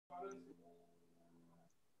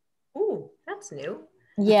Ooh, that's new.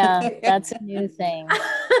 Yeah, that's a new thing.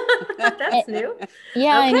 That's new.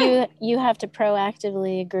 Yeah, okay. and you have to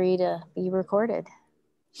proactively agree to be recorded.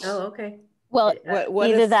 Oh, okay. Well, what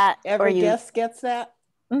either that every or you guest gets that?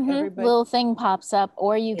 little thing pops up,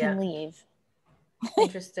 or you can leave.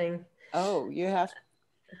 Interesting. Oh, you have.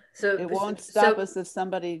 So it won't stop us if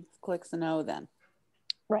somebody clicks no then.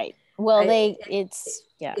 Right. Well,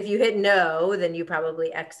 If you hit no, then you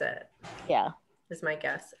probably exit. Yeah. Is my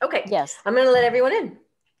guess. Okay. Yes. I'm going to let everyone in.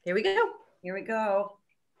 Here we go. Here we go.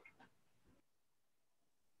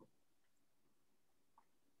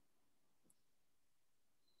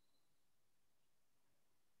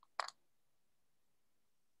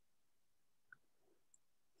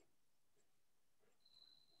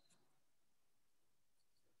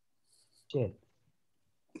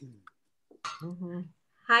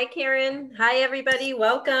 Hi, Karen. Hi, everybody.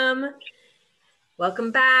 Welcome.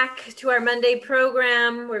 Welcome back to our Monday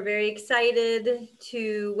program. We're very excited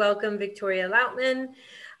to welcome Victoria Lautman.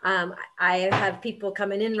 I have people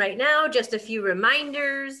coming in right now. Just a few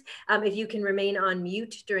reminders. If you can remain on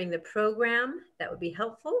mute during the program, that would be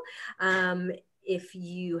helpful. If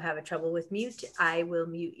you have trouble with mute, I will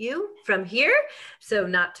mute you from here, so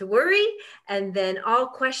not to worry. And then all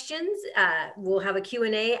questions, we'll have a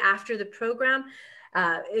Q&A after the program.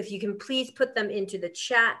 If you can please put them into the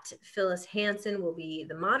chat. Phyllis Hansen will be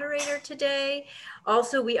the moderator today.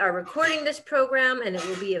 Also, we are recording this program and it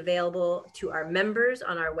will be available to our members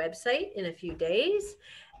on our website in a few days.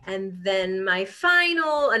 And then my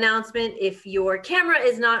final announcement, if your camera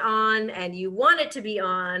is not on and you want it to be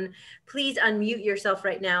on, please unmute yourself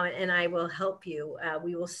right now and I will help you.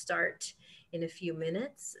 We will start in a few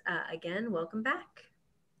minutes. Again, welcome back.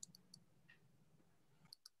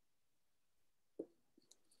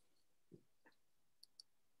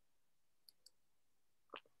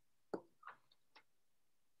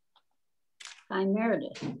 Hi,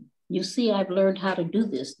 Meredith. You see, I've learned how to do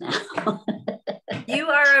this now. You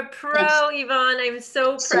are a pro, Yvonne. I'm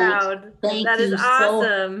so proud. That is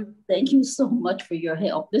awesome. Thank you so much for your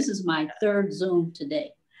help. This is my third Zoom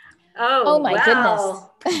today. Oh my goodness.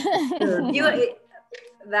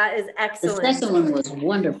 That is excellent. The second one was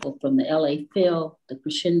wonderful from the LA Phil, the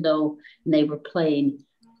crescendo, and they were playing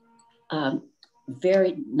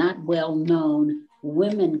very not well-known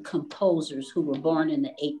women composers who were born in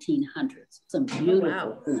the 1800s. Some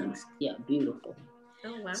beautiful things. Yeah, beautiful.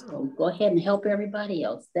 Oh, wow. So go ahead and help everybody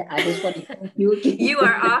else. I just want to thank you again. You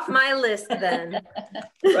are off my list then.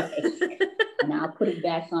 Right. And I'll put it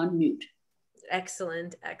back on mute.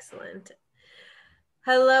 Excellent, excellent.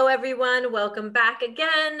 Hello, everyone. Welcome back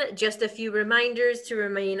again. Just a few reminders to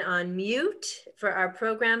remain on mute for our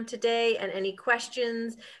program today. And any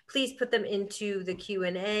questions, please put them into the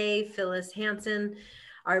Q&A. Phyllis Hansen,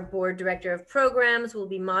 our board director of programs, will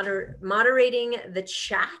be moderating the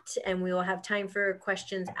chat, and we will have time for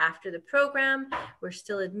questions after the program. We're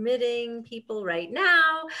still admitting people right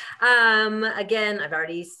now. Again, I've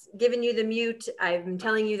already given you the mute. I'm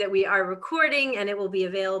telling you that we are recording and it will be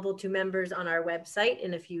available to members on our website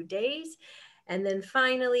in a few days. And then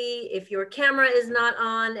finally, if your camera is not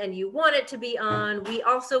on and you want it to be on, we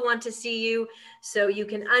also want to see you. So you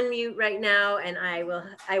can unmute right now and I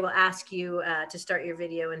will ask you to start your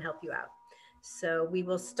video and help you out. So we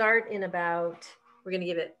will start in about, we're gonna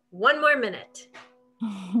give it one more minute.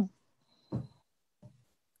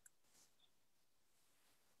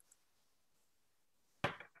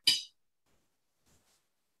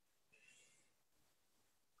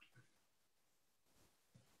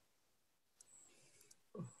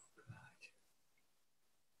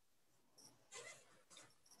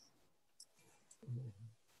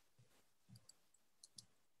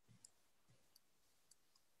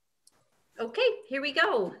 Okay, here we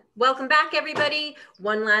go. Welcome back, everybody.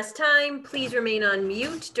 One last time, please remain on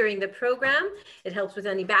mute during the program. It helps with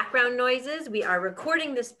any background noises. We are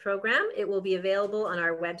recording this program. It will be available on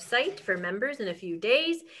our website for members in a few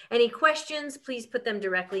days. Any questions, please put them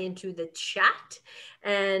directly into the chat.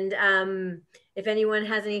 And if anyone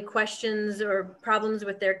has any questions or problems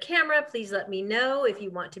with their camera, please let me know. If you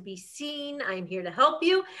want to be seen, I'm here to help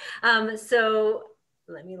you.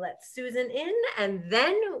 Let me let Susan in, and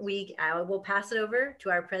then I will pass it over to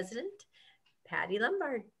our president, Patty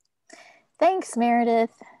Lombard. Thanks,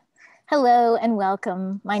 Meredith. Hello and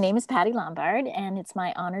welcome. My name is Patty Lombard, and it's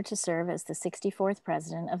my honor to serve as the 64th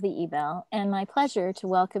president of the Ebell, and my pleasure to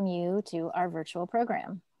welcome you to our virtual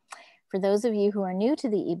program. For those of you who are new to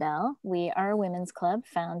the Ebell, we are a women's club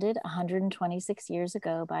founded 126 years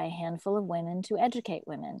ago by a handful of women to educate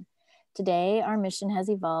women. Today, our mission has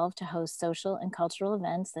evolved to host social and cultural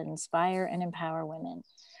events that inspire and empower women.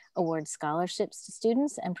 award scholarships to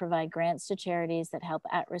students, and provide grants to charities that help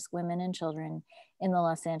at-risk women and children in the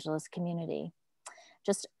Los Angeles community.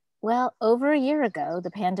 Just, well, over a year ago,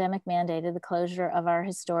 the pandemic mandated the closure of our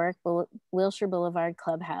historic Wilshire Blvd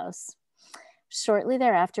clubhouse. Shortly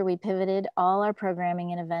thereafter, we pivoted all our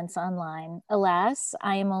programming and events online. Alas,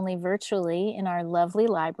 I am only virtually in our lovely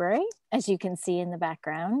library, as you can see in the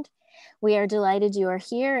background. We are delighted you are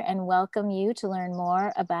here and welcome you to learn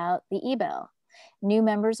more about the Ebell. New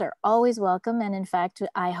members are always welcome, and in fact,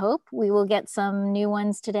 I hope we will get some new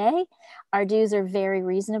ones today. Our dues are very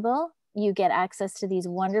reasonable. You get access to these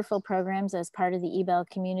wonderful programs as part of the Ebell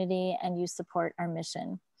community, and you support our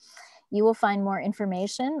mission. You will find more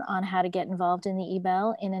information on how to get involved in the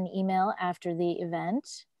Ebell in an email after the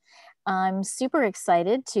event. I'm super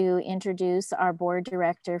excited to introduce our board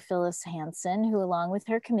director, Phyllis Hansen, who along with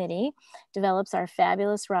her committee develops our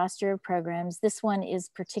fabulous roster of programs. This one is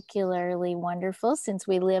particularly wonderful since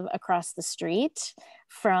we live across the street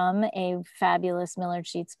from a fabulous Millard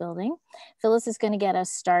Sheets building. Phyllis is going to get us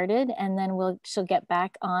started, and then she'll get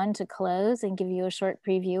back on to close and give you a short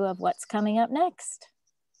preview of what's coming up next.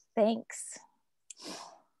 Thanks.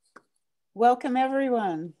 Welcome,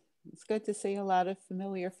 everyone. It's good to see a lot of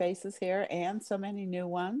familiar faces here and so many new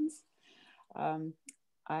ones. I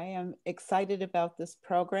am excited about this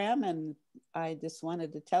program, and I just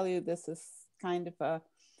wanted to tell you this is kind of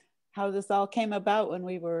how this all came about when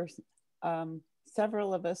we were,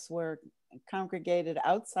 several of us were congregated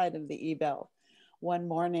outside of the Ebell one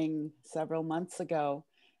morning several months ago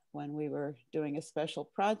when we were doing a special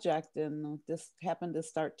project, and just happened to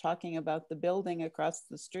start talking about the building across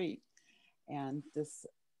the street. And this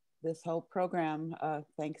whole program,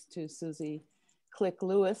 thanks to Susie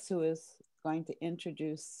Click-Lewis, who is going to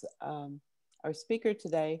introduce our speaker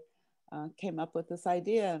today, came up with this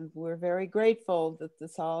idea, and we're very grateful that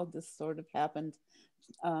this all just sort of happened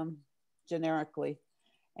generically.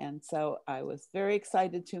 And so I was very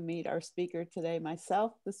excited to meet our speaker today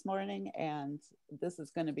myself this morning, and this is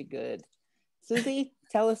going to be good. Susie,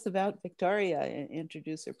 tell us about Victoria and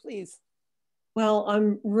introduce her, please. Well,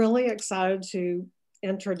 I'm really excited to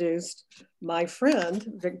introduce my friend,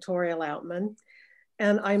 Victoria Lautman.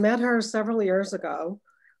 And I met her several years ago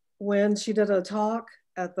when she did a talk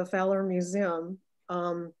at the Fowler Museum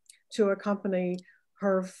to accompany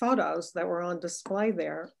her photos that were on display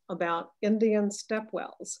there about Indian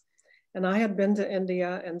stepwells. And I had been to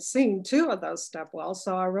India and seen 2 of those stepwells,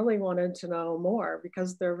 so I really wanted to know more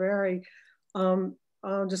because they're very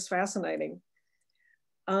just fascinating.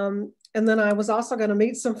 And then I was also going to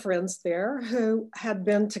meet some friends there who had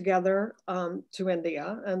been together to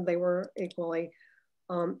India, and they were equally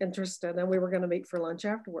interested, and we were going to meet for lunch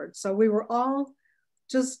afterwards. So we were all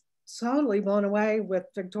just totally blown away with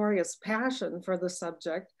Victoria's passion for the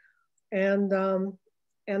subject and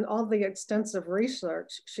all the extensive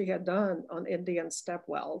research she had done on Indian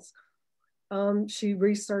stepwells. She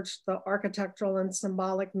researched the architectural and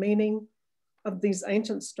symbolic meaning of these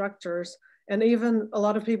ancient structures, and even a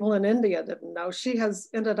lot of people in India didn't know. She has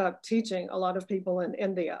ended up teaching a lot of people in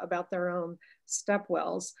India about their own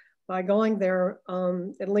stepwells by going there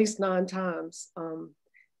at least 9 times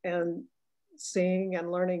and seeing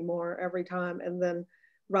and learning more every time, and then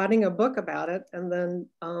writing a book about it. And then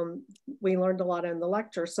we learned a lot in the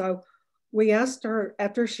lecture. So we asked her,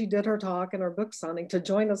 after she did her talk and her book signing, to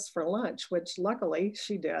join us for lunch, which luckily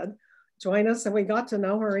she did join us, and we got to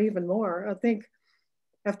know her even more. I think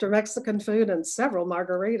after Mexican food and several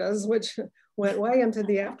margaritas, which went way into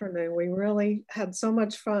the afternoon, we really had so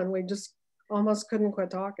much fun. We just almost couldn't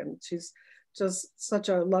quit talking. She's just such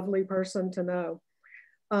a lovely person to know.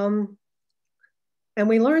 And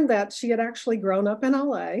we learned that she had actually grown up in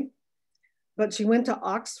LA, but she went to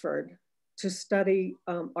Oxford to study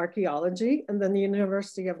archaeology, and then the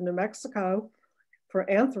University of New Mexico for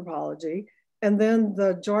anthropology, and then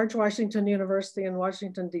the George Washington University in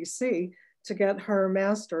Washington, DC, to get her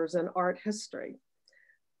master's in art history.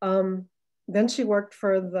 Then she worked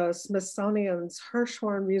for the Smithsonian's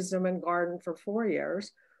Hirshhorn Museum and Garden for 4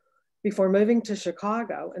 years before moving to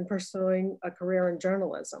Chicago and pursuing a career in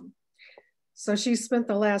journalism. So she spent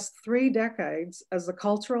the last 3 decades as a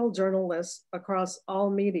cultural journalist across all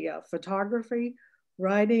media, photography,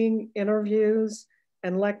 writing, interviews,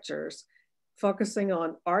 and lectures, focusing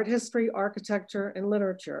on art history, architecture, and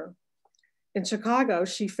literature. In Chicago,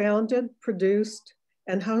 she founded, produced,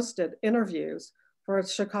 and hosted interviews for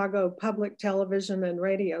Chicago public television and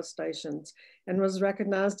radio stations, and was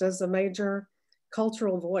recognized as a major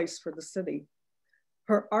cultural voice for the city.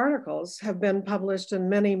 Her articles have been published in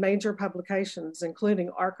many major publications, including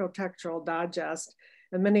Architectural Digest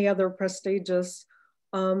and many other prestigious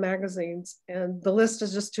magazines. And the list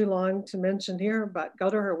is just too long to mention here, but go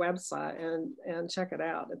to her website and check it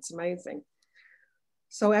out. It's amazing.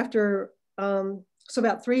 So so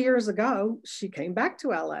about 3 years ago, she came back to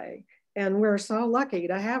LA, and we're so lucky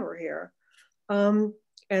to have her here.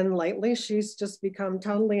 And lately, she's just become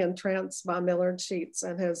totally entranced by Millard Sheets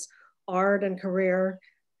and his art and career,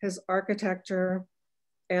 his architecture,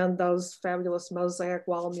 and those fabulous mosaic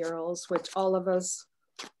wall murals, which all of us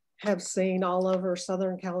have seen all over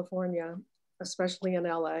Southern California, especially in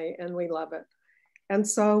LA, and we love it. And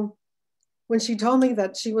so when she told me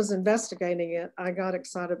that she was investigating it, I got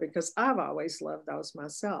excited because I've always loved those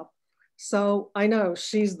myself. So I know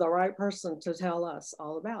she's the right person to tell us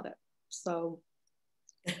all about it. So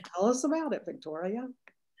tell us about it, Victoria.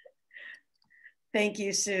 Thank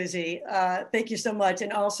you, Susie. Thank you so much.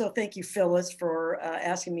 And also thank you, Phyllis, for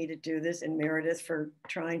asking me to do this, and Meredith for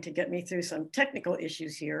trying to get me through some technical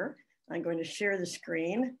issues here. I'm going to share the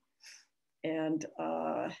screen. And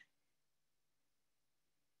I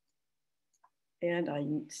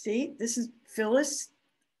see, this is Phyllis.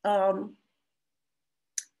 You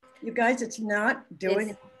guys, it's not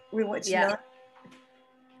doing, not.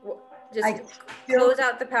 Just close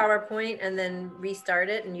out the PowerPoint and then restart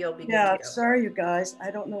it and you'll be good to go. Sorry, you guys.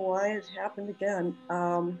 I don't know why it happened again.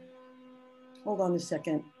 Hold on a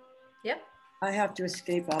second. Yep. I have to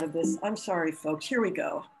escape out of this. I'm sorry, folks. Here we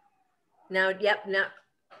go. Now, yep, now.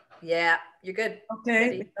 Yeah, you're good.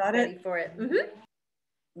 Okay, we got it. Ready for it.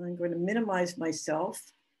 Mm-hmm. I'm going to minimize myself.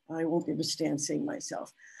 I won't be able to stand seeing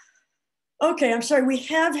myself. Okay, I'm sorry. We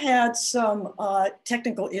have had some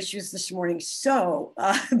technical issues this morning. So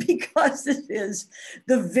because this is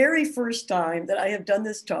the very first time that I have done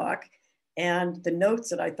this talk and the notes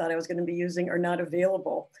that I thought I was going to be using are not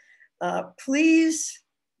available, please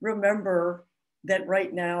remember that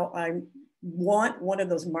right now I want one of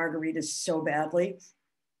those margaritas so badly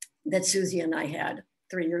that Susie and I had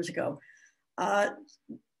 3 years ago.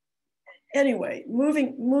 Anyway,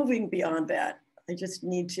 moving beyond that, I just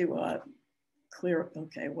need to clear.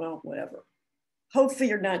 Okay, well, whatever. Hopefully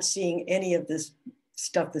you're not seeing any of this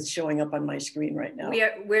stuff that's showing up on my screen right now.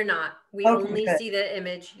 We're not. We only see the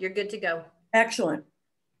image. You're good to go. Excellent.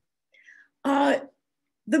 The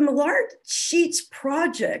Millard Sheets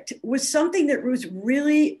project was something that was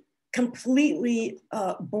really completely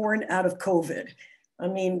born out of COVID. I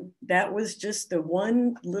mean, that was just the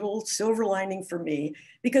one little silver lining for me,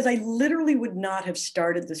 because I literally would not have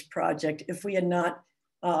started this project if we had not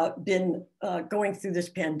been going through this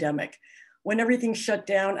pandemic. When everything shut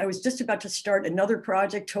down, I was just about to start another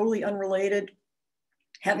project, totally unrelated,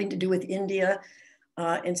 having to do with India.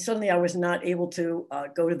 And suddenly I was not able to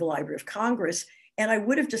go to the Library of Congress. And I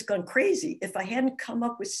would have just gone crazy if I hadn't come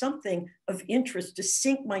up with something of interest to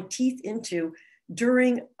sink my teeth into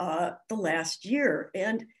during the last year.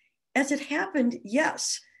 And as it happened,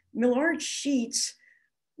 yes, Millard Sheets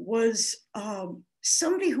was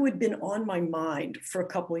somebody who had been on my mind for a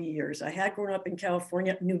couple of years. I had grown up in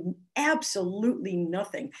California, knew absolutely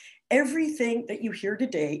nothing. Everything that you hear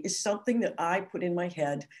today is something that I put in my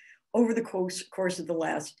head over the course of the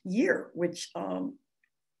last year, which,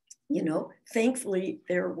 you know, thankfully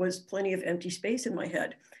there was plenty of empty space in my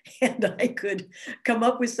head and I could come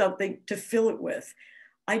up with something to fill it with.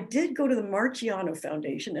 I did go to the Marciano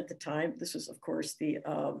Foundation at the time. This was, of course, it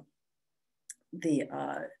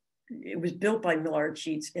was built by Millard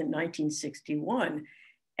Sheets in 1961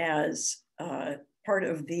 as part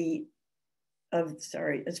of the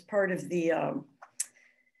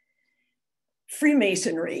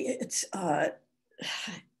Freemasonry. It's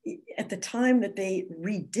at the time that they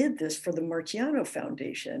redid this for the Marciano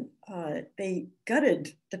Foundation, they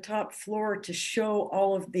gutted the top floor to show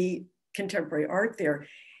all of the contemporary art there.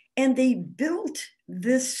 And they built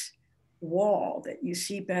this wall that you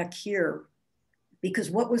see back here because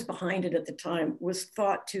what was behind it at the time was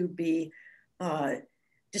thought to be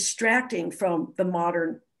distracting from the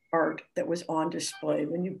modern art that was on display.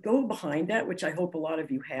 When you go behind that, which I hope a lot of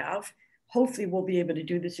you have, hopefully we'll be able to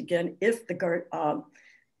do this again if the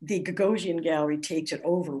Gagosian Gallery takes it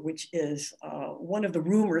over, which is one of the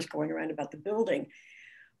rumors going around about the building.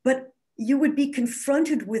 But you would be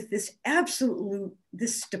confronted with this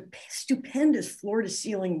stupendous floor to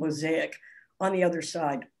ceiling mosaic on the other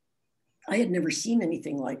side. I had never seen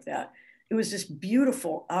anything like that. It was this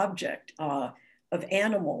beautiful object of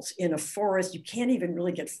animals in a forest. You can't even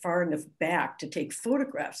really get far enough back to take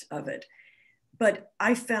photographs of it. But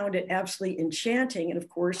I found it absolutely enchanting. And of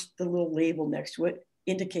course, the little label next to it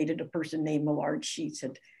indicated a person named Millard Sheets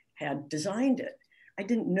had designed it. I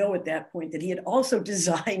didn't know at that point that he had also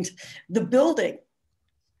designed the building.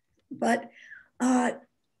 But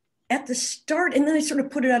at the start, and then I sort of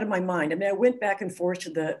put it out of my mind. I mean, I went back and forth to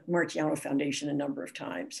the Marciano Foundation a number of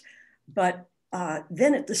times, but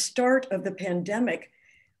then at the start of the pandemic,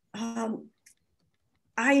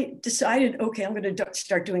 I decided, okay, I'm going to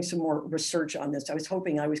start doing some more research on this. I was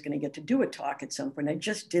hoping I was going to get to do a talk at some point. I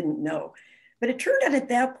just didn't know. But it turned out at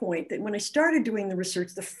that point that when I started doing the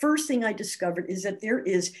research, the first thing I discovered is that there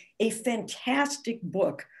is a fantastic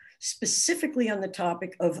book specifically on the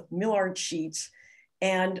topic of Millard Sheets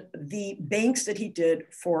and the banks that he did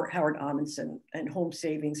for Howard Amundsen and Home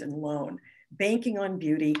Savings and Loan, Banking on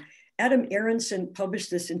Beauty. Adam Aronson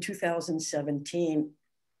published this in 2017,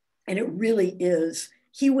 and it really is,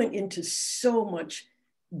 he went into so much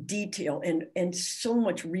detail and so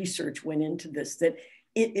much research went into this that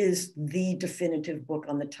it is the definitive book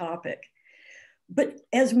on the topic. But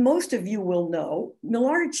as most of you will know,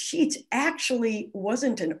 Millard Sheets actually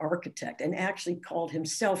wasn't an architect and actually called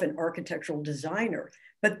himself an architectural designer,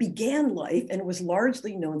 but began life and was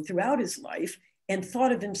largely known throughout his life and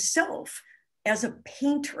thought of himself as a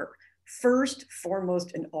painter, first,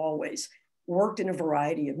 foremost, and always. Worked in a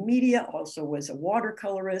variety of media, also was a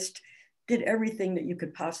watercolorist, did everything that you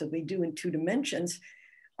could possibly do in 2 dimensions.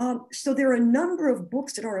 So there are a number of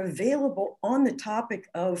books that are available on the topic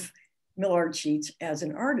of Millard Sheets as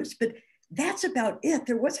an artist, but that's about it.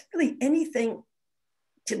 There wasn't really anything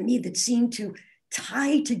to me that seemed to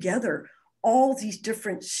tie together all these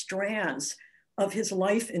different strands of his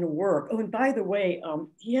life and work. Oh, and by the way,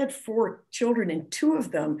 he had 4 children, and 2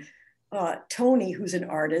 of them, Tony, who's an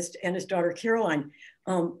artist, and his daughter Caroline,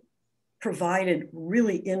 provided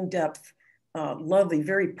really in-depth, lovely,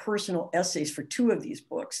 very personal essays for 2 of these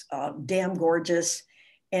books, Damn Gorgeous,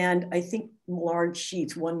 and I think Millard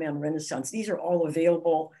Sheets, One Man Renaissance. These are all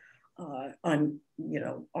available on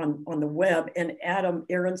the web, and Adam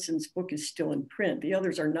Aronson's book is still in print. The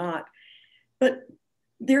others are not. But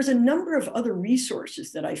there's a number of other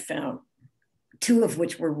resources that I found, 2 of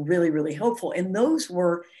which were really, really helpful. And those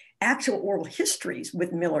were actual oral histories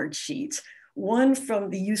with Millard Sheets, one from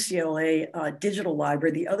the UCLA Digital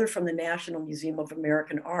Library, the other from the National Museum of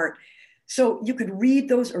American Art. So you could read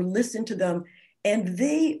those or listen to them, and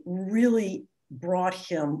they really brought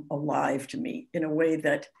him alive to me in a way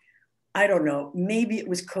that, I don't know, maybe it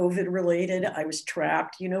was COVID related, I was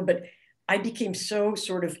trapped, but I became so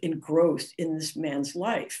sort of engrossed in this man's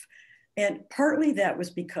life. And partly that was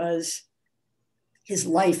because his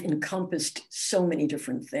life encompassed so many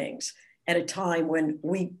different things at a time when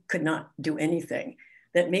we could not do anything,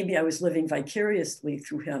 that maybe I was living vicariously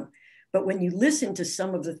through him. But when you listen to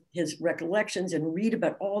some of his recollections and read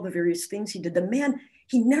about all the various things he did, the man,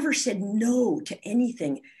 he never said no to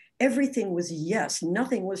anything. Everything was yes,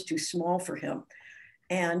 nothing was too small for him.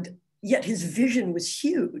 And yet his vision was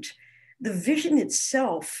huge. The vision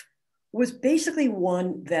itself was basically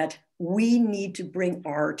one that we need to bring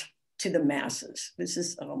art to the masses. This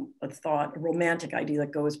is a thought, a romantic idea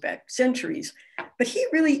that goes back centuries, but he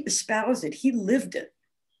really espoused it, he lived it.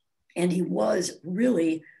 And he was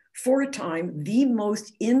really, for a time, the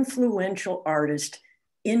most influential artist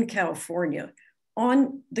in California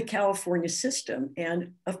on the California system.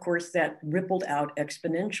 And of course, that rippled out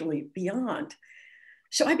exponentially beyond.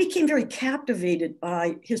 So I became very captivated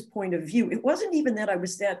by his point of view. It wasn't even that I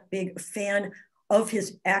was that big a fan of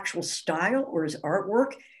his actual style or his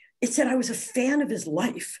artwork. It's that I was a fan of his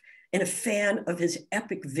life and a fan of his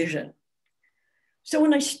epic vision. So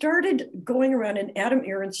when I started going around, and Adam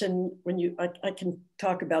Aronson, I can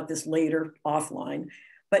talk about this later offline,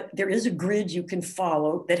 but there is a grid you can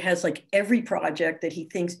follow that has like every project that he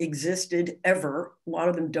thinks existed ever, a lot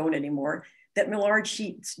of them don't anymore, that Millard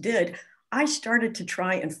Sheets did. I started to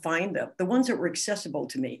try and find them, the ones that were accessible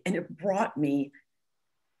to me, and it brought me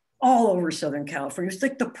all over Southern California. It's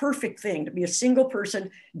like the perfect thing to be a single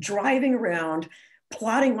person driving around,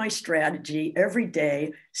 plotting my strategy every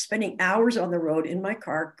day, spending hours on the road in my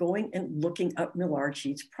car, going and looking up Millard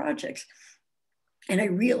Sheets projects. And I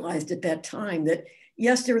realized at that time that,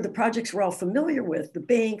 yes, there were the projects we're all familiar with, the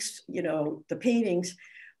banks, the paintings,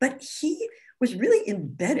 but he was really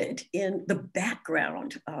embedded in the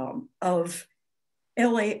background of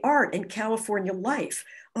LA art and California life.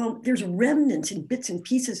 There's remnants and bits and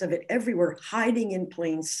pieces of it everywhere, hiding in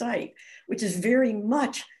plain sight, which is very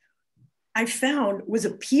much, I found, was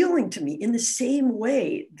appealing to me in the same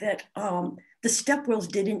way that the Stepwells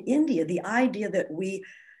did in India. The idea that we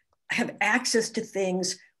have access to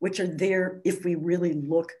things which are there if we really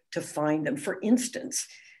look to find them. For instance,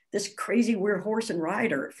 this crazy weird horse and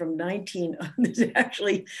rider from there's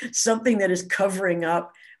actually something that is covering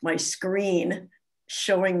up my screen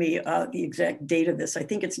showing me the exact date of this. I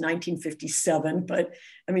think it's 1957, but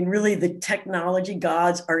I mean, really the technology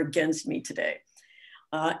gods are against me today.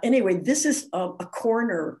 Anyway, this is a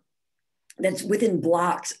corner that's within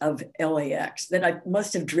blocks of LAX that I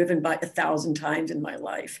must have driven by 1,000 times in my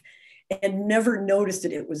life and never noticed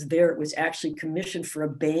that it was there. It was actually commissioned for a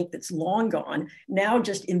bank that's long gone, now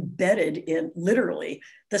just embedded in literally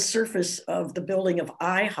the surface of the building of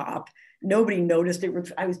IHOP. Nobody noticed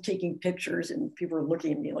it. I was taking pictures and people were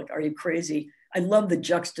looking at me like, are you crazy? I love the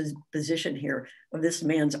juxtaposition here of this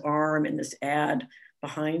man's arm and this ad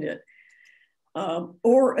behind it.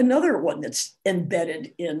 Or another one that's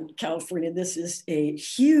embedded in California. This is a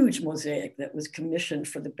huge mosaic that was commissioned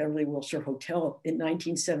for the Beverly Wilshire Hotel in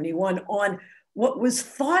 1971 on what was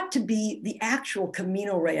thought to be the actual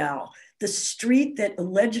Camino Real, the street that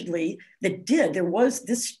allegedly, there was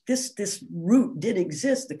this route did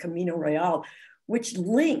exist, the Camino Real, which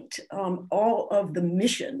linked all of the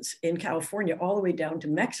missions in California all the way down to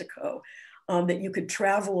Mexico, that you could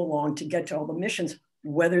travel along to get to all the missions.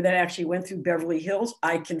 Whether that actually went through Beverly Hills,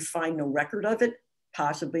 I can find no record of it.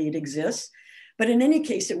 Possibly it exists. But in any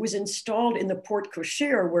case, it was installed in the porte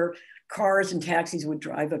cochere where cars and taxis would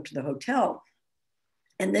drive up to the hotel,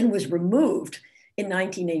 and then was removed in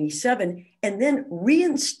 1987 and then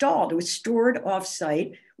reinstalled. It was stored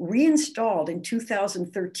off-site, reinstalled in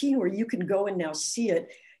 2013, where you can go and now see it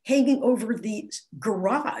hanging over the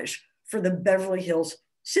garage for the Beverly Hills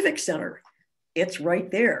Civic Center. It's right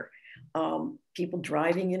there. People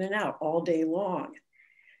driving in and out all day long.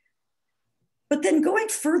 But then going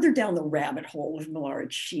further down the rabbit hole of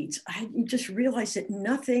Millard Sheets, I just realized that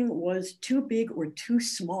nothing was too big or too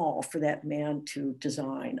small for that man to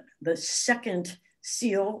design. The second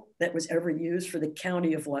seal that was ever used for the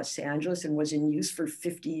County of Los Angeles and was in use for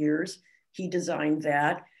 50 years, he designed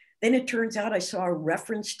that. Then it turns out I saw a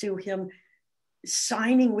reference to him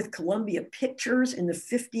signing with Columbia Pictures in the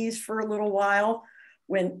 50s for a little while,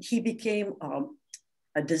 when he became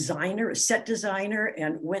a designer, a set designer,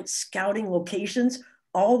 and went scouting locations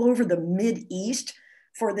all over the Mid-East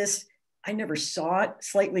for this. I never saw it.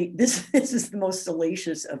 Slightly, this is the most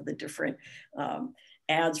salacious of the different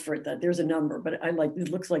ads for it. That there's a number, but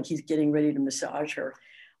it looks like he's getting ready to massage her.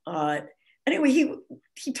 Anyway,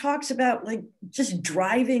 he talks about like just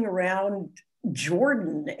driving around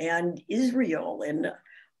Jordan and Israel and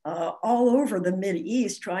all over the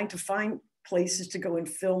Mid-East trying to find places to go and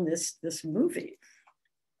film this movie.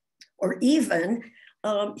 Or even,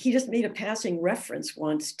 he just made a passing reference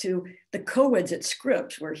once to the co-eds at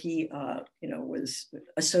Scripps, where he was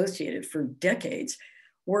associated for decades,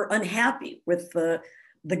 were unhappy with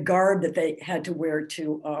the garb that they had to wear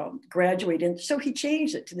to graduate in. So he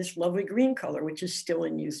changed it to this lovely green color, which is still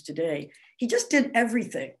in use today. He just did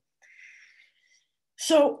everything.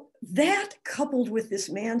 So that, coupled with this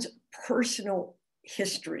man's personal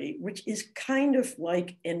history, which is kind of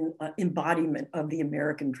like an embodiment of the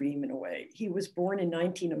American dream in a way. He was born in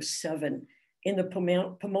 1907 in the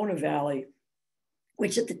Pomona Valley,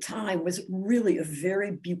 which at the time was really a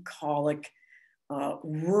very bucolic,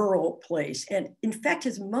 rural place. And in fact,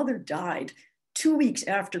 his mother died 2 weeks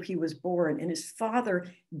after he was born, and his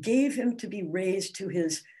father gave him to be raised to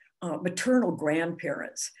his maternal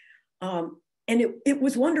grandparents. And it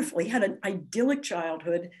was wonderful. He had an idyllic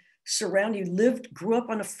childhood. He grew up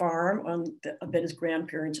on a farm that his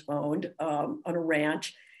grandparents owned, on a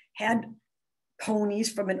ranch, had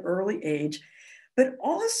ponies from an early age, but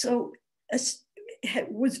also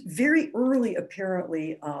was very early,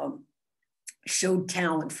 apparently, showed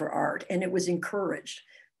talent for art, and it was encouraged.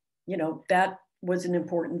 That was an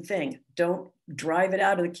important thing. Don't drive it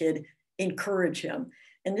out of the kid, encourage him.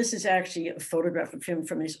 And this is actually a photograph of him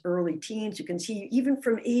from his early teens. You can see even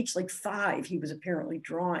from age like 5, he was apparently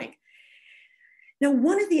drawing. Now,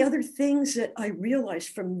 one of the other things that I realized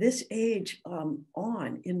from this age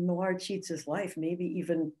on in Millard Sheets' life, maybe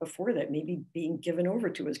even before that, maybe being given over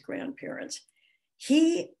to his grandparents,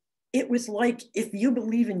 it was like, if you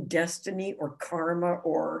believe in destiny or karma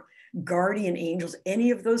or guardian angels,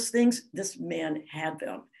 any of those things, this man had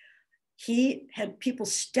them. He had people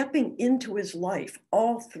stepping into his life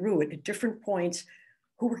all through it at different points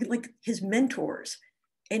who were like his mentors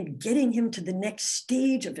and getting him to the next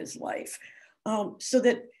stage of his life. So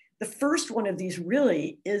that the first one of these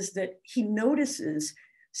really is that he notices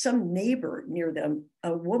some neighbor near them,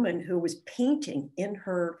 a woman who was painting in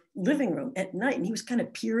her living room at night. And he was kind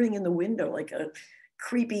of peering in the window like a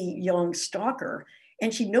creepy young stalker.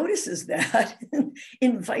 And she notices that and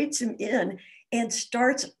invites him in and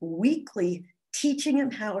starts weekly teaching him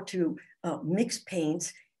how to mix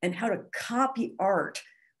paints and how to copy art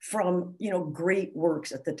from, great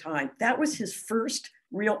works at the time. That was his first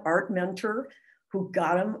real art mentor who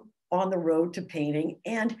got him on the road to painting.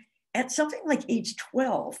 And at something like age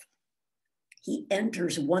 12, he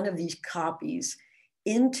enters one of these copies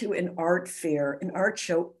into an art fair, an art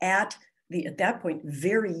show at that point,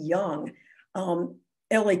 very young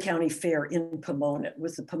LA County Fair in Pomona. It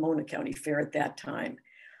was the Pomona County Fair at that time.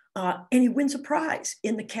 And he wins a prize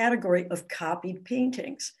in the category of copied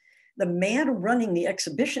paintings. The man running the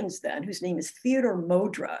exhibitions then, whose name is Theodore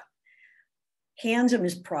Modra, hands him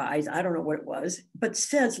his prize, I don't know what it was, but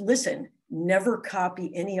says, listen, never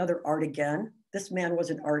copy any other art again. This man was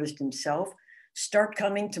an artist himself. Start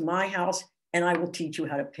coming to my house and I will teach you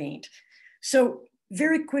how to paint. So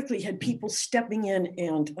very quickly had people stepping in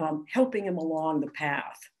and helping him along the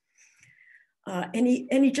path. And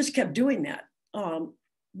he just kept doing that.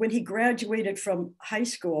 When he graduated from high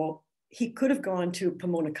school, he could have gone to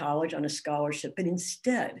Pomona College on a scholarship, but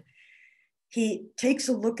instead, he takes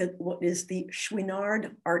a look at what is the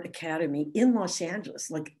Chouinard Art Academy in Los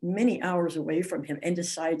Angeles, like many hours away from him, and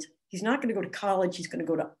decides he's not going to go to college, he's going to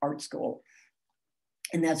go to art school.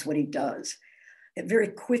 And that's what he does. And very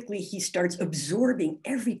quickly, he starts absorbing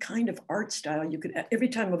every kind of art style you could, every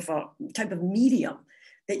type of medium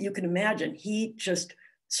that you can imagine. He just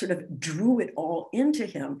sort of drew it all into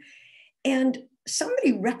him. And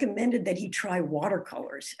somebody recommended that he try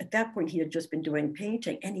watercolors. At that point, he had just been doing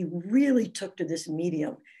painting, and he really took to this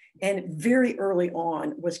medium, and very early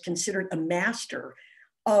on was considered a master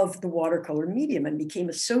of the watercolor medium and became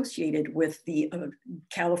associated with the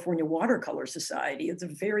California Watercolor Society as a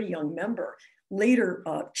very young member, later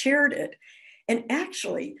chaired it. And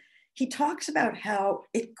actually, he talks about how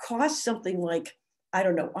it costs something like, I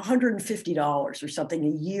don't know, $150 or something a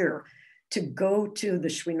year to go to the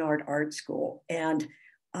Chouinard Art School. And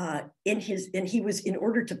he was, in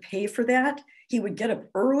order to pay for that, he would get up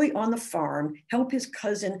early on the farm, help his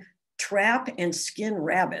cousin trap and skin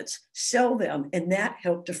rabbits, sell them, and that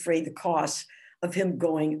helped defray the costs of him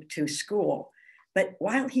going to school. But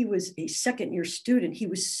while he was a second-year student, he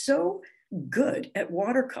was so good at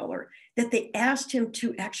watercolor that they asked him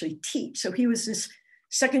to actually teach. So he was this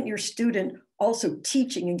second-year student also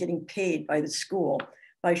teaching and getting paid by the school,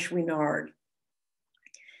 by Chouinard.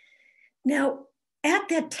 Now, at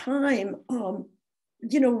that time,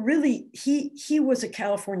 really, he was a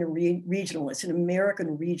California regionalist, an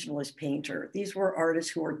American regionalist painter. These were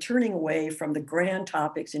artists who were turning away from the grand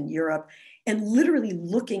topics in Europe and literally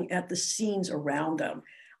looking at the scenes around them.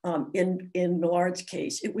 In Millard's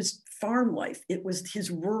case, it was farm life. It was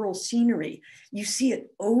his rural scenery. You see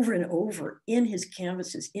it over and over in his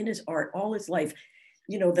canvases, in his art, all his life.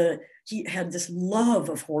 He had this love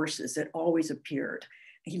of horses that always appeared.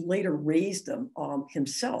 He later raised them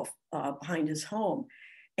himself behind his home.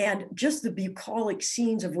 And just the bucolic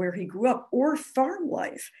scenes of where he grew up, or farm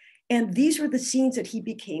life. And these were the scenes that he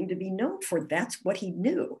became to be known for. That's what he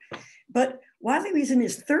knew. But while he was in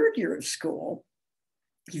his third year of school,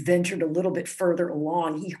 he ventured a little bit further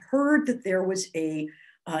along. He heard that there was a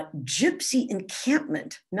gypsy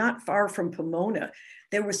encampment not far from Pomona.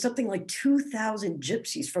 There was something like 2,000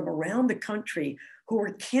 gypsies from around the country who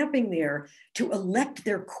were camping there to elect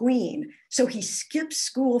their queen. So he skipped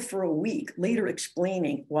school for a week, later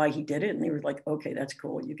explaining why he did it. And they were like, okay, that's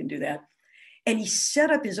cool, you can do that. And he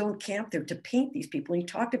set up his own camp there to paint these people. And he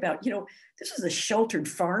talked about, this was a sheltered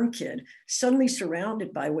farm kid, suddenly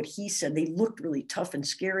surrounded by what he said, they looked really tough and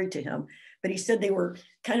scary to him. But he said they were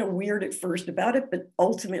kind of weird at first about it, but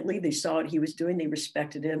ultimately they saw what he was doing, they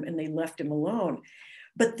respected him, and they left him alone.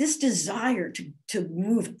 But this desire to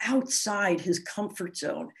move outside his comfort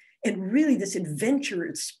zone, and really this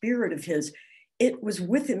adventurous spirit of his, it was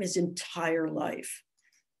with him his entire life.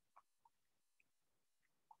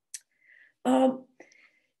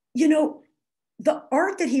 The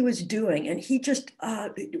art that he was doing, and he just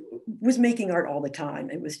was making art all the time.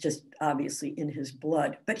 It was just obviously in his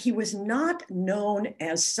blood, but he was not known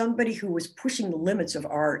as somebody who was pushing the limits of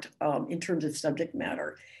art in terms of subject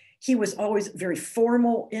matter. He was always very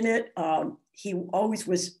formal in it. He always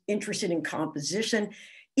was interested in composition.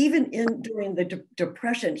 Even during the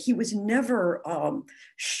Depression, he was never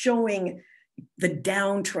showing the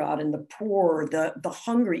downtrodden, the poor, the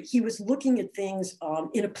hungry. He was looking at things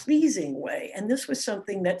in a pleasing way. And this was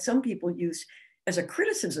something that some people used as a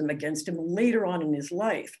criticism against him later on in his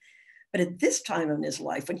life. But at this time in his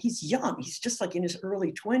life, when he's young, he's just like in his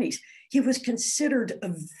early 20s, he was considered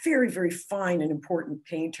a very, very fine and important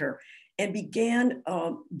painter, and began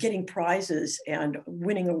getting prizes and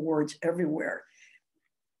winning awards everywhere.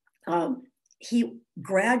 He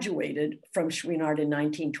graduated from Chouinard in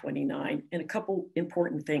 1929, and a couple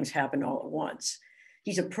important things happened all at once.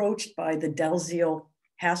 he's approached by the Dalziel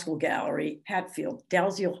Haskell Gallery,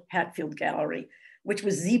 Dalziel Hatfield Gallery, which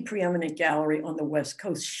was the preeminent gallery on the West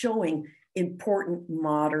Coast, showing important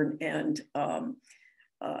modern and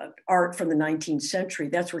art from the 19th century.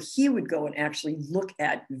 That's where he would go and actually look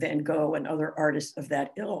at Van Gogh and other artists of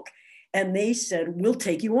that ilk. And they said, we'll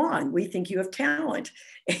take you on. We think you have talent.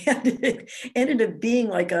 And it ended up being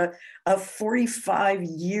like a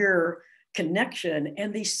 45-year connection.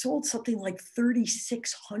 And they sold something like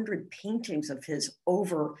 3,600 paintings of his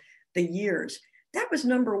over the years. That was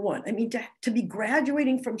number one. I mean, to be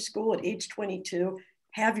graduating from school at age 22,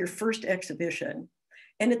 have your first exhibition.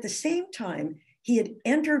 And at the same time, he had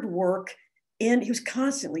entered work and he was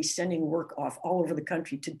constantly sending work off all over the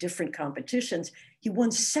country to different competitions. He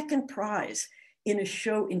won second prize in a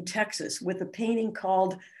show in Texas with a painting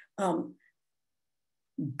called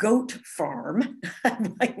Goat Farm.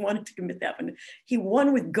 I wanted to commit that one. He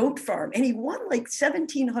won with Goat Farm, and he won like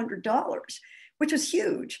 $1,700, which was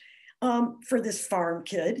huge for this farm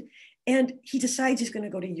kid. And he decides he's going to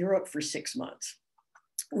go to Europe for 6 months,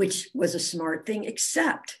 which was a smart thing,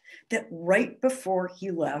 except that right before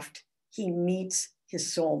he left, he meets his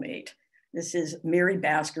soulmate. This is Mary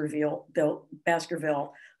Baskerville,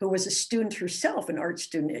 who was a student herself, an art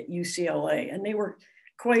student at UCLA, and they were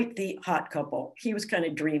quite the hot couple. He was kind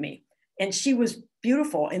of dreamy, and she was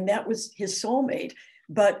beautiful, and that was his soulmate.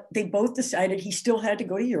 But they both decided he still had to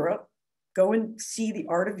go to Europe, go and see the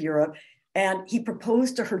art of Europe, and he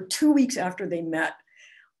proposed to her 2 weeks after they met.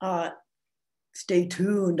 Stay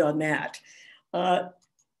tuned on that.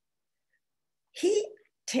 He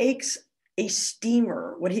takes a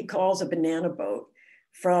steamer, what he calls a banana boat,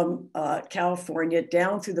 from California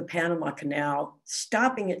down through the Panama Canal,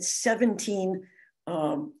 stopping at 17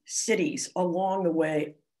 cities along the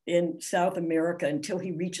way in South America until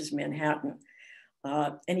he reaches Manhattan.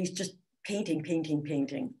 And he's just painting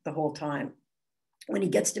the whole time. When he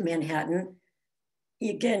gets to Manhattan,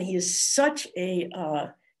 he is such a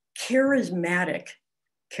charismatic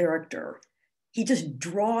character. He just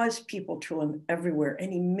draws people to him everywhere.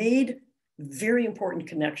 And he made very important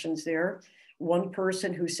connections there. One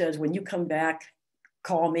person who says, when you come back,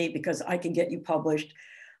 call me because I can get you published.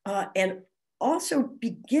 And also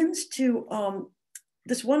begins to,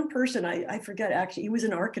 this one person, I forget actually, he was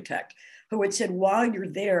an architect who had said, while you're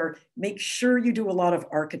there, make sure you do a lot of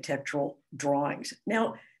architectural drawings.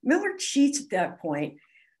 Now, Millard Sheets at that point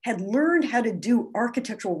had learned how to do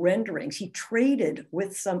architectural renderings. He traded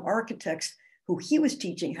with some architects who he was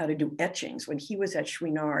teaching how to do etchings when he was at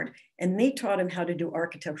Chouinard, and they taught him how to do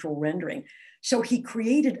architectural rendering. So he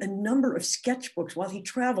created a number of sketchbooks while he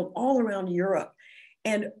traveled all around Europe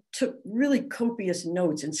and took really copious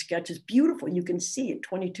notes and sketches. Beautiful, you can see at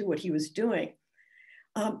 22 what he was doing.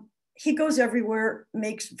 He goes everywhere,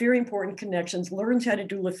 makes very important connections, learns how to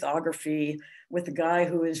do lithography with a guy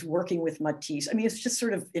who is working with Matisse. I mean, it's just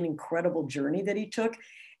sort of an incredible journey that he took.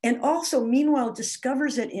 And also, meanwhile,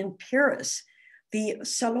 discovers that in Paris, the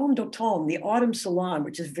Salon d'Automne, the Autumn Salon,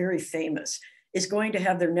 which is very famous, is going to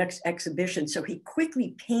have their next exhibition. So he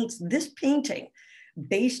quickly paints this painting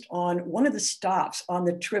based on one of the stops on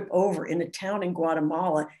the trip over in a town in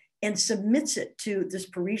Guatemala and submits it to this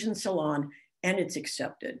Parisian salon, and it's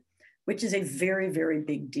accepted, which is a very, very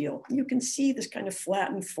big deal. You can see this kind of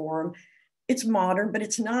flattened form. It's modern, but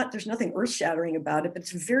it's not, there's nothing earth-shattering about it, but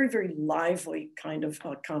it's a very, very lively kind of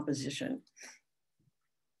composition.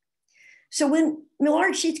 So when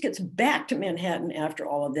Millard Sheets gets back to Manhattan after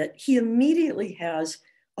all of that, he immediately has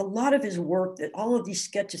a lot of his work, that all of these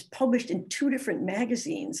sketches published in 2 different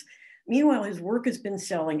magazines. Meanwhile, his work has been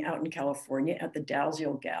selling out in California at the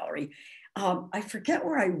Dalziel Gallery. I forget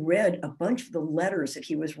where I read a bunch of the letters that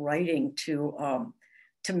he was writing to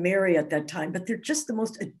Mary at that time, but they're just the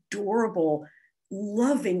most adorable,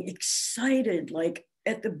 loving, excited, like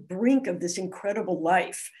at the brink of this incredible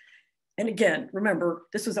life. And again, remember,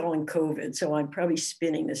 this was all in COVID, so I'm probably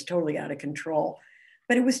spinning this totally out of control.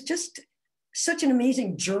 But it was just such an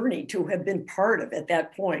amazing journey to have been part of at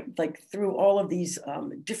that point, like through all of these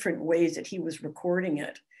different ways that he was recording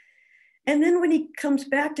it. And then when he comes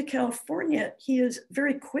back to California, he is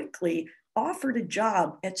very quickly offered a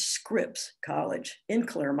job at Scripps College in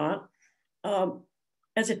Claremont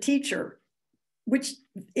as a teacher, which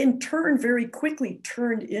in turn very quickly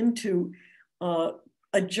turned into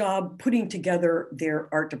a job putting together their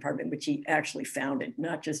art department, which he actually founded,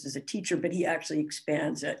 not just as a teacher, but he actually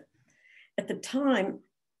expands it. At the time,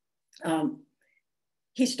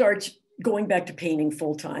 he starts going back to painting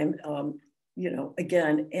full-time,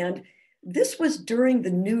 again, and this was during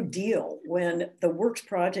the New Deal when the Works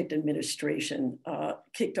Project Administration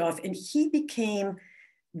kicked off, and he became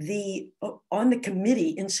on the committee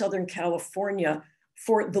in Southern California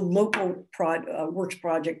for the local works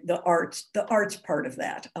project, the arts part of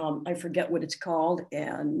that. I forget what it's called,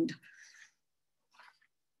 and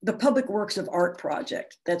the Public Works of Art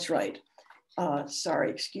project, that's right. Sorry,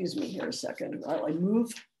 excuse me here a second while I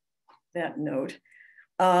move that note.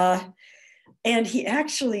 And he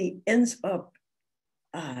actually ends up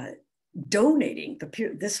donating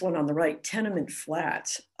this one on the right, tenement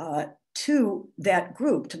flats, to that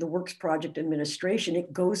group, to the Works Project Administration.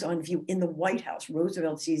 It goes on view in the White House.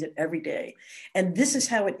 Roosevelt sees it every day. And this is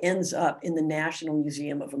how it ends up in the National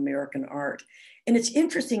Museum of American Art. And it's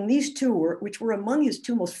interesting, these two which were among his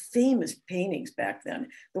two most famous paintings back then.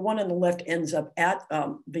 The one on the left ends up at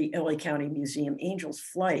the LA County Museum, Angel's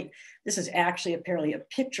Flight. This is actually apparently a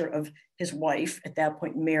picture of his wife at that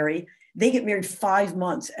point, Mary. They get married 5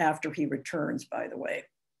 months after he returns, by the way.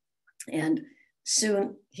 And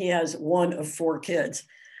soon he has one of 4 kids.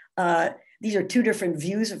 These are 2 different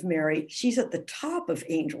views of Mary. She's at the top of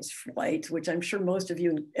Angel's Flight, which I'm sure most of you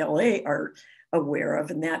in LA are aware of.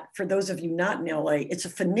 And that, for those of you not in LA, it's a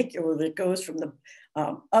funicular that goes from the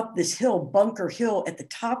up this hill, Bunker Hill. At the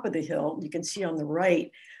top of the hill, you can see on the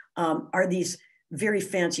right, are these very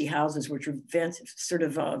fancy houses, which are fancy, sort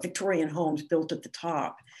of Victorian homes built at the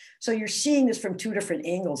top. So you're seeing this from 2 different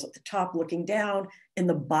angles, at the top looking down and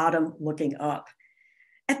the bottom looking up.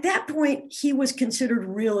 At that point, he was considered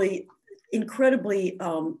really incredibly,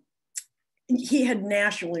 he had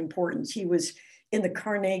national importance. He was in the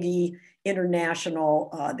Carnegie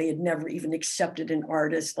International. They had never even accepted an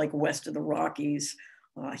artist like west of the Rockies.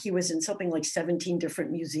 He was in something like 17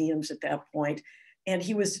 different museums at that point, and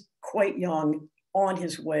he was quite young, on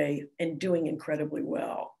his way and doing incredibly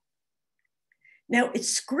well. Now at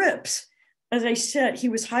Scripps, as I said, he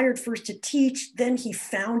was hired first to teach, then he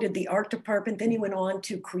founded the art department, then he went on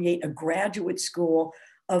to create a graduate school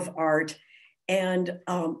of art, and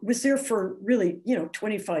was there for really,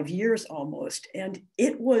 25 years almost. And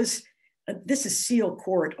it was, this is Seal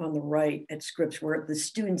Court on the right at Scripps, where the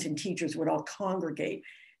students and teachers would all congregate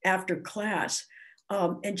after class.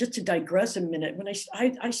 And just to digress a minute, when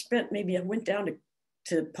I spent, maybe I went down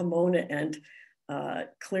to Pomona and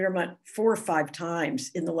Claremont 4 or 5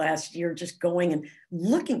 times in the last year, just going and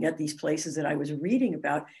looking at these places that I was reading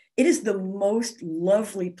about. It is the most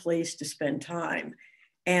lovely place to spend time.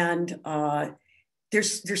 And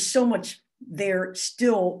there's so much there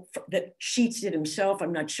still that Sheets did himself.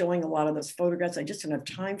 I'm not showing a lot of those photographs. I just don't have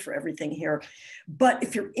time for everything here. But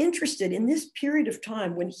if you're interested in this period of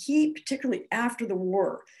time, when he, particularly after the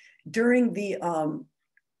war, during the,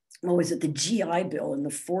 the GI Bill in the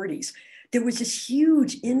 40s, there was this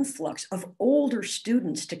huge influx of older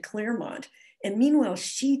students to Claremont. And meanwhile,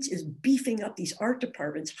 Sheets is beefing up these art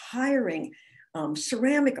departments, hiring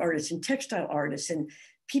ceramic artists and textile artists and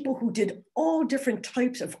people who did all different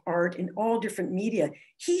types of art in all different media.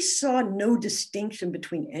 He saw no distinction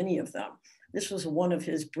between any of them. This was one of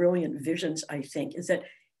his brilliant visions, I think, is that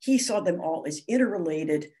he saw them all as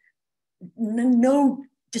interrelated, no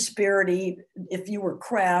disparity. If you were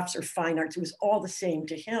crafts or fine arts, it was all the same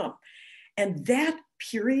to him. And that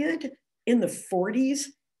period in the 40s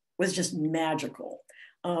was just magical.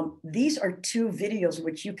 These are 2 videos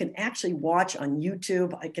which you can actually watch on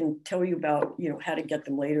YouTube. I can tell you about, how to get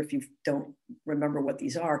them later if you don't remember what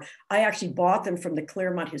these are. I actually bought them from the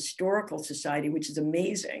Claremont Historical Society, which is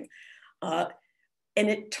amazing. And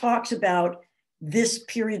it talks about this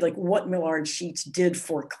period, like what Millard Sheets did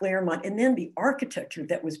for Claremont, and then the architecture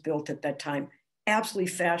that was built at that time.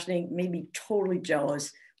 Absolutely fascinating, made me totally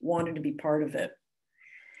jealous, wanted to be part of it.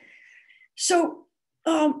 So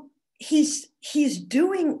he's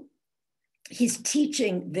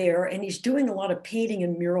teaching there, and he's doing a lot of painting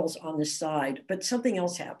and murals on the side, but something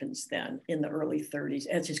else happens then in the early 30s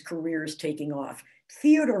as his career is taking off.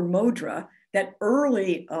 Theodore Modra, that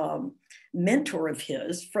early mentor of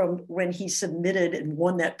his from when he submitted and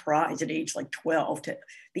won that prize at age like 12 to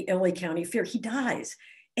the LA County Fair, he dies.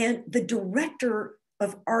 And the director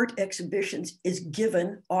of art exhibitions is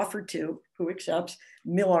offered to, who accepts,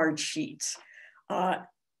 Millard Sheets.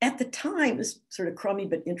 At the time, this sort of crummy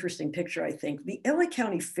but interesting picture, I think, the LA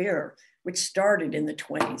County Fair, which started in the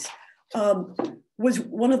 20s, was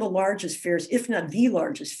one of the largest fairs, if not the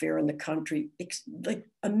largest fair in the country. Like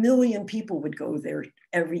 1 million people would go there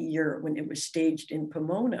every year when it was staged in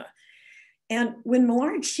Pomona. And when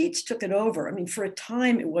Millard Sheets took it over, I mean, for a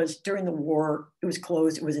time, it was during the war, it was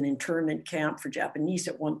closed. It was an internment camp for Japanese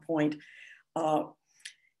at one point.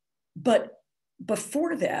 But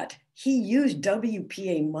before that, he used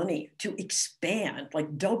WPA money to expand,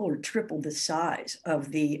 like double or triple the size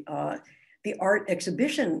of the the art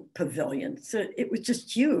exhibition pavilion. So it was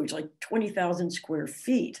just huge, like 20,000 square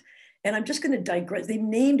feet. And I'm just going to digress. They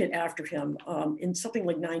named it after him in something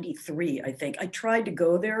like 93, I think. I tried to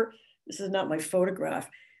go there. This is not my photograph,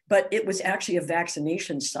 but it was actually a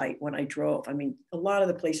vaccination site when I drove. I mean, a lot of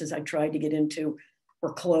the places I tried to get into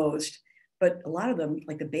were closed, but a lot of them,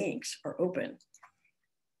 like the banks, are open.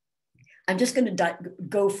 I'm just going to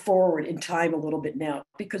go forward in time a little bit now,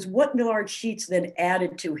 because what Millard Sheets then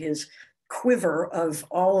added to his quiver of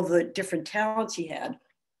all of the different talents he had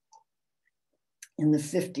in the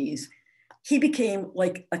 50s, he became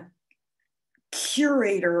like a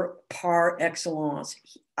curator par excellence.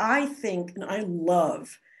 I think, and I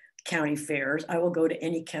love county fairs. I will go to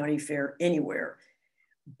any county fair anywhere,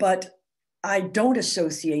 but I don't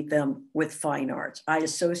associate them with fine arts. I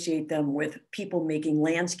associate them with people making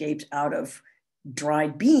landscapes out of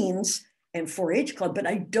dried beans and 4-H club, but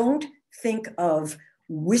I don't think of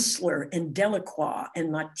Whistler and Delacroix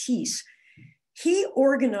and Matisse. He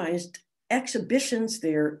organized exhibitions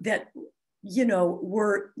there that, you know,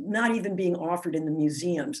 were not even being offered in the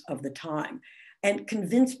museums of the time, and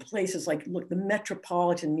convinced places like, look, the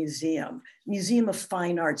Metropolitan Museum, Museum of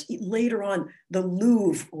Fine Arts. Later on, the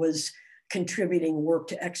Louvre was contributing work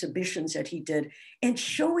to exhibitions that he did and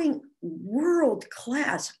showing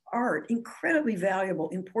world-class art, incredibly valuable,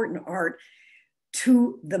 important art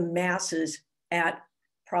to the masses at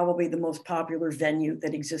probably the most popular venue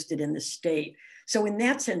that existed in the state. So in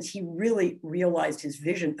that sense, he really realized his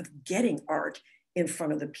vision of getting art in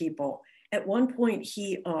front of the people. At one point,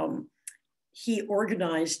 he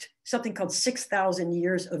organized something called 6,000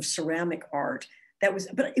 Years of Ceramic Art.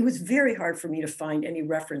 But it was very hard for me to find any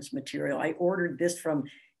reference material. I ordered this from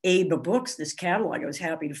Ebell Books, this catalog. I was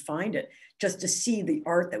happy to find it just to see the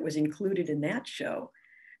art that was included in that show.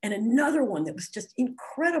 And another one that was just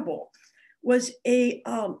incredible was a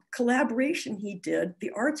collaboration he did,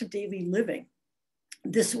 The Arts of Daily Living.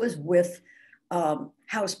 This was with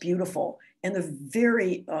House Beautiful, and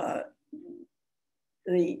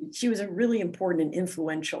she was a really important and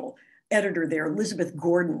influential editor there, Elizabeth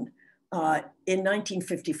Gordon. In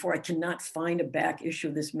 1954, I cannot find a back issue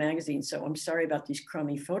of this magazine, so I'm sorry about these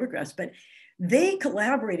crummy photographs, but they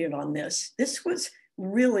collaborated on this. This was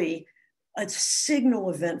really a signal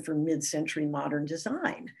event for mid-century modern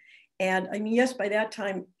design. And I mean, yes, by that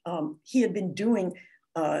time, he had been doing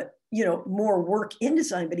more work in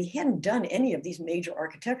design, but he hadn't done any of these major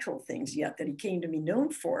architectural things yet that he came to be known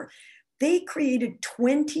for. They created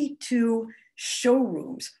 22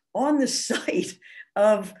 showrooms on the site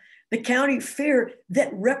of the county fair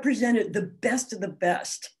that represented the best of the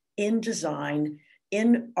best in design,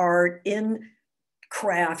 in art, in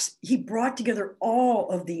crafts. He brought together all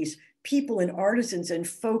of these people and artisans and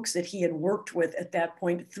folks that he had worked with at that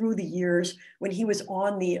point through the years when he was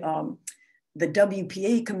on the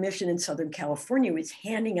WPA commission in Southern California. He was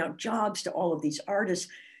handing out jobs to all of these artists.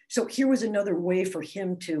 So here was another way for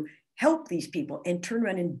him to help these people and turn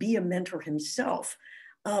around and be a mentor himself.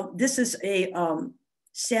 This is a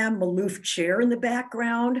Sam Maloof chair in the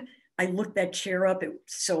background. I looked that chair up. It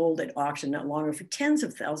sold at auction not long ago for tens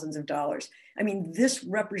of thousands of dollars. I mean, this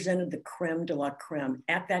represented the creme de la creme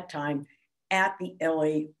at that time at the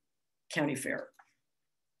LA County Fair.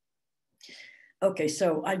 Okay,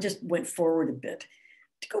 so I just went forward a bit.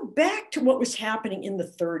 To go back to what was happening in the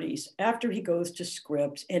 30s, after he goes to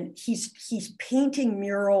Scripps, and he's painting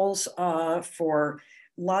murals for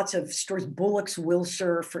lots of stores, Bullock's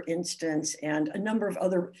Wilshire, for instance, and a number of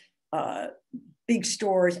other big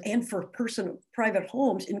stores, and for private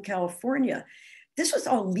homes in California. This was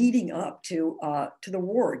all leading up to the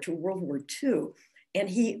war, to World War II. And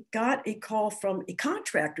he got a call from a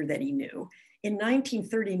contractor that he knew in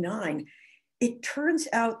 1939. It turns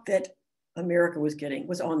out that America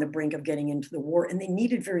was on the brink of getting into the war, and they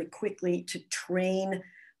needed very quickly to train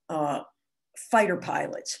fighter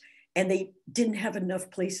pilots. And they didn't have enough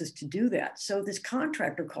places to do that. So this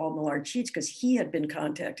contractor called Millard Sheets because he had been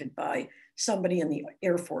contacted by somebody in the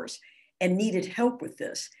Air Force and needed help with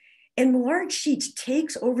this. And Millard Sheets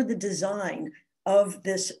takes over the design of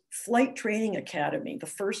this flight training academy, the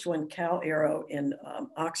first one, Cal Aero in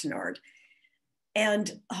Oxnard.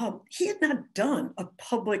 And he had not done a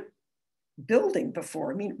public building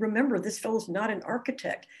before. I mean, remember, this fellow's not an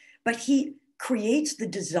architect, but he creates the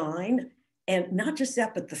design. And not just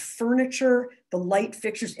that, but the furniture, the light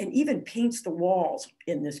fixtures, and even paints the walls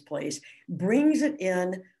in this place, brings it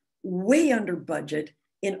in way under budget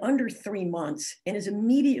in under 3 months, and is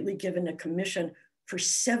immediately given a commission for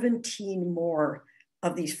 17 more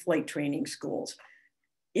of these flight training schools.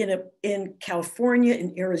 in California,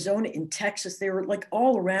 in Arizona, in Texas. They were like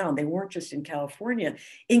all around. They weren't just in California,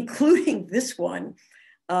 including this one,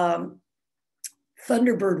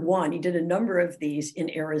 Thunderbird 1. He did a number of these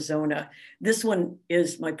in Arizona. This one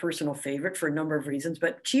is my personal favorite for a number of reasons,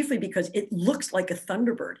 but chiefly because it looks like a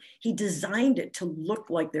Thunderbird. He designed it to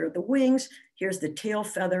look like they're the wings. Here's the tail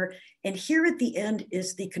feather. And here at the end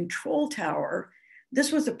is the control tower.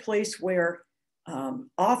 This was a place where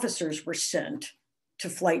officers were sent to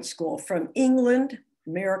flight school from England,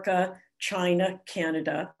 America, China,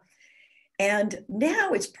 Canada. And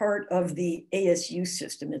now it's part of the ASU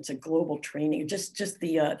system. It's a global training. Just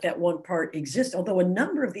that one part exists, although a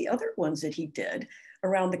number of the other ones that he did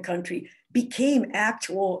around the country became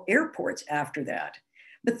actual airports after that.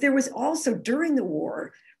 But there was also, during the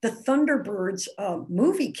war, the Thunderbirds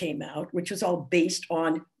movie came out, which was all based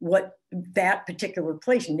on what that particular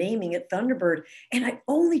place, naming it Thunderbird. And I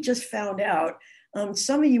only just found out,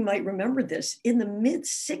 some of you might remember this, in the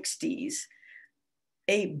mid-60s,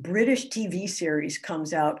 a British TV series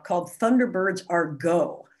comes out called Thunderbirds Are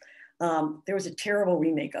Go. There was a terrible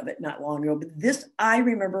remake of it not long ago, but this I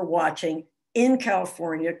remember watching in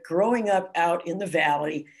California, growing up out in the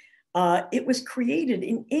valley. It was created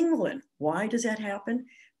in England. Why does that happen?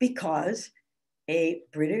 Because a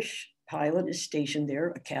British pilot is stationed there,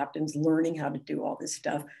 a captain's learning how to do all this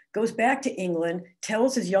stuff, goes back to England,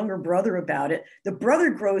 tells his younger brother about it. The brother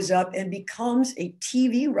grows up and becomes a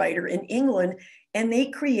TV writer in England, and they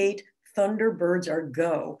create Thunderbirds Are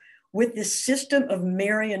Go with this system of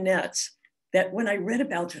marionettes that when I read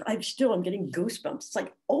about it, I'm getting goosebumps. It's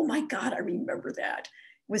like, oh my God, I remember that.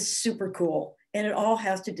 It was super cool. And it all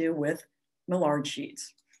has to do with Millard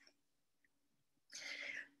Sheets.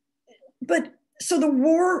 But so the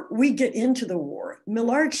war, we get into the war.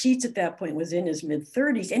 Millard Sheets at that point was in his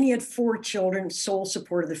mid-30s, and he had 4 children, sole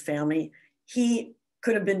support of the family. He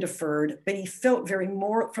could have been deferred, but he felt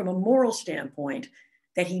from a moral standpoint,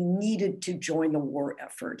 that he needed to join the war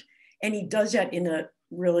effort. And he does that in a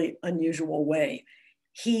really unusual way.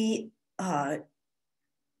 He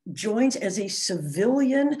joins as a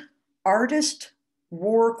civilian artist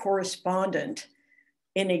war correspondent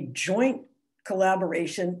in a joint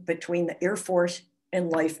collaboration between the Air Force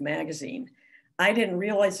and Life magazine. I didn't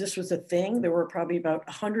realize this was a thing. There were probably about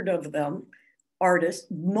 100 of them, artists.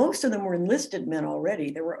 Most of them were enlisted men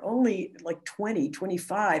already. There were only like 20,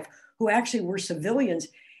 25 who actually were civilians.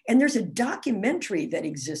 And there's a documentary that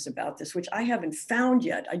exists about this, which I haven't found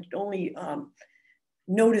yet. I only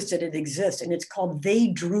noticed that it exists, and it's called They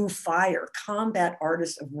Drew Fire, Combat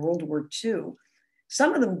Artists of World War II.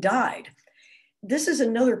 Some of them died. This is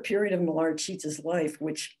another period of Millard Sheets' life,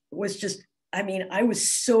 which was just, I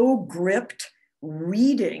was so gripped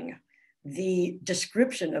reading the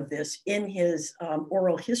description of this in his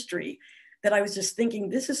oral history that I was just thinking,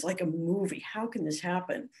 this is like a movie. How can this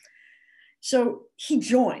happen? So he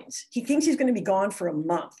joins. He thinks he's going to be gone for a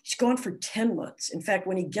month. He's gone for 10 months. In fact,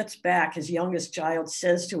 when he gets back, his youngest child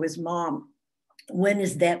says to his mom, when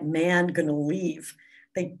is that man going to leave?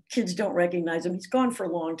 The kids don't recognize him. He's gone for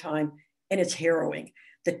a long time, and it's harrowing.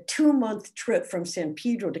 The 2-month trip from San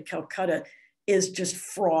Pedro to Calcutta is just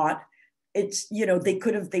fraught. It's,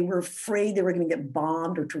 they were afraid they were going to get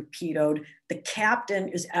bombed or torpedoed. The captain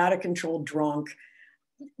is out of control, drunk.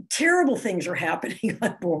 Terrible things are happening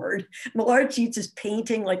on board. Millard Sheets is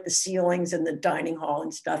painting like the ceilings and the dining hall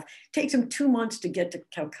and stuff. It takes him 2 months to get to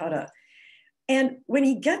Calcutta. And when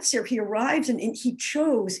he gets there, he arrives and he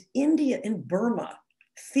chose India and Burma,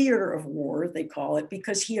 theater of war, they call it,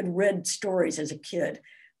 because he had read stories as a kid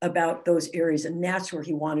about those areas, and that's where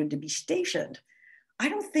he wanted to be stationed. I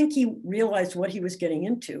don't think he realized what he was getting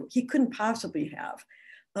into. He couldn't possibly have.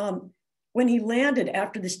 When he landed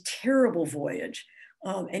after this terrible voyage,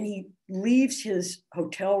 and he leaves his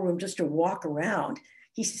hotel room just to walk around,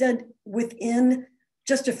 he said within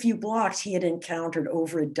just a few blocks, he had encountered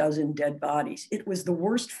over a dozen dead bodies. It was the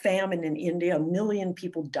worst famine in India. 1 million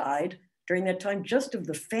people died during that time, just of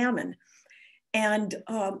the famine. And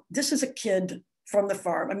this is a kid from the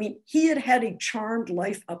farm. He had had a charmed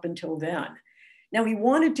life up until then. Now he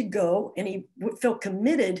wanted to go, and he felt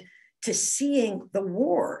committed to seeing the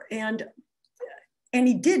war. And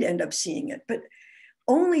he did end up seeing it, but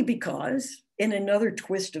only because, in another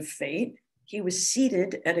twist of fate, he was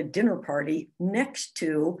seated at a dinner party next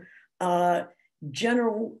to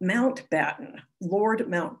General Mountbatten, Lord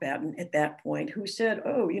Mountbatten at that point, who said,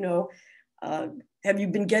 have you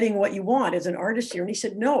been getting what you want as an artist here? And he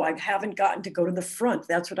said, no, I haven't gotten to go to the front.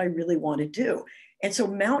 That's what I really want to do. And so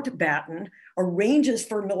Mountbatten arranges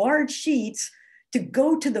for Millard Sheets to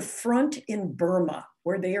go to the front in Burma,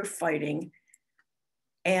 where they are fighting.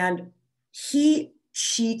 And he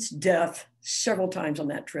Sheets' death several times on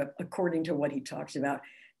that trip, according to what he talks about.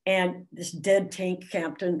 And this dead tank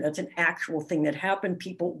captain, that's an actual thing that happened,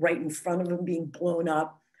 people right in front of him being blown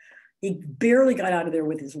up. He barely got out of there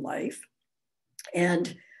with his life.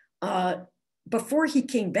 And before he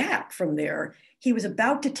came back from there, he was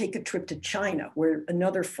about to take a trip to China, where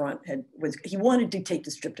another front he wanted to take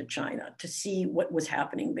this trip to China to see what was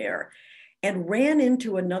happening there, and ran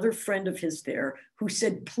into another friend of his there who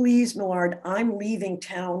said, please, Millard, I'm leaving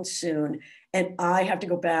town soon and I have to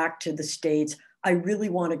go back to the States. I really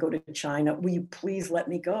want to go to China. Will you please let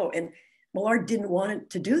me go? And Millard didn't want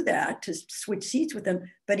to do that, to switch seats with him,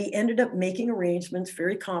 but he ended up making arrangements,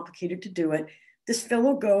 very complicated to do it. This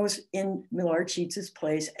fellow goes in Millard Sheets'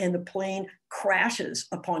 place and the plane crashes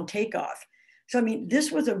upon takeoff. So, I mean,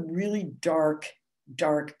 this was a really dark,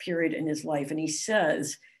 dark period in his life. And he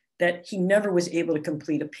says that he never was able to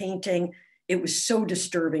complete a painting. It was so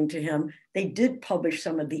disturbing to him. They did publish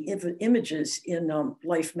some of the images in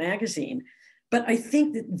Life magazine, but I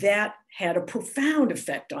think that had a profound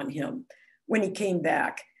effect on him when he came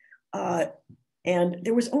back. And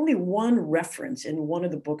there was only one reference in one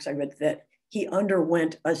of the books I read that he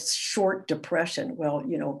underwent a short depression. Well,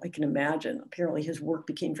 you know, I can imagine. Apparently his work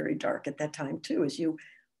became very dark at that time too, as you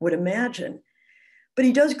would imagine. But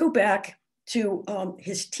he does go back to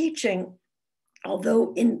his teaching,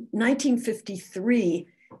 although in 1953,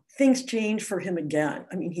 things change for him again.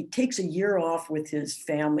 I mean, he takes a year off with his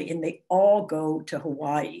family and they all go to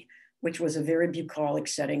Hawaii, which was a very bucolic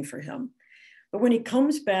setting for him. But when he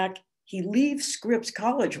comes back, he leaves Scripps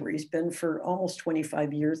College, where he's been for almost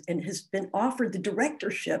 25 years, and has been offered the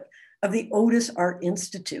directorship of the Otis Art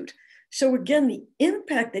Institute. So again, the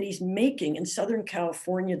impact that he's making in Southern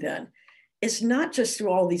California then is not just through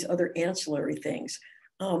all these other ancillary things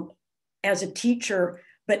as a teacher,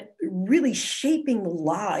 but really shaping the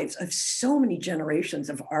lives of so many generations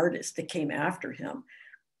of artists that came after him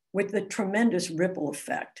with the tremendous ripple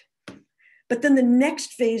effect. But then the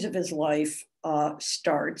next phase of his life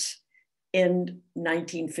starts in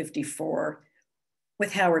 1954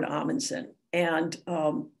 with Howard Amundsen. And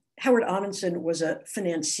Howard Amundsen was a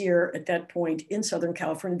financier at that point in Southern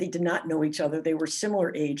California. They did not know each other. They were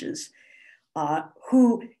similar ages,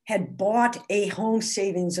 who had bought a home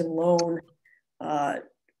savings and loan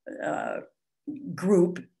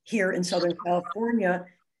group here in Southern California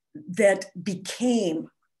that became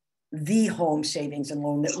the home savings and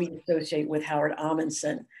loan that we associate with Howard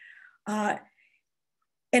Amundsen.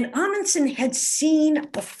 And Amundsen had seen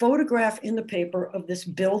a photograph in the paper of this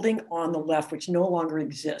building on the left, which no longer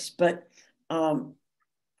exists, but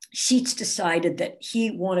Sheets decided that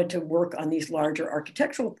he wanted to work on these larger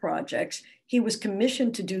architectural projects. He was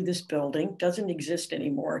commissioned to do this building, doesn't exist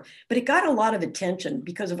anymore, but it got a lot of attention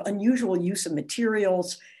because of unusual use of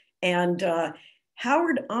materials. And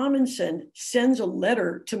Howard Amundsen sends a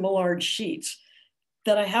letter to Millard Sheets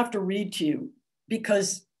that I have to read to you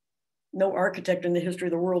because no architect in the history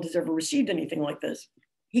of the world has ever received anything like this.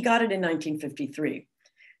 He got it in 1953.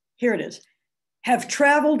 Here it is. Have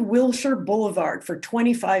traveled Wilshire Blvd for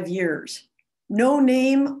 25 years. No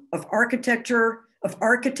name of architect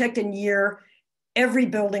and year. Every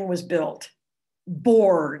building was built.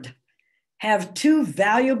 Bored. Have two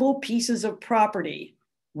valuable pieces of property.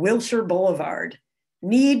 Wilshire Blvd.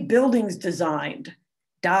 Need buildings designed. ...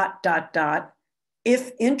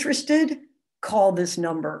 If interested, call this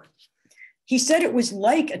number. He said it was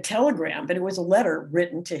like a telegram, but it was a letter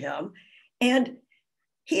written to him. And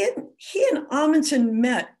he and Amundsen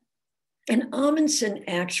met, and Amundsen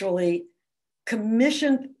actually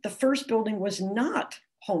commissioned, the first building was not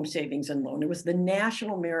home savings and loan. It was the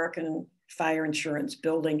National American Fire Insurance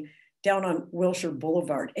building down on Wilshire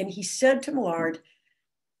Blvd. And he said to Millard,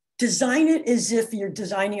 design it as if you're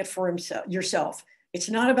designing it for yourself. It's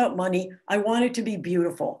not about money. I want it to be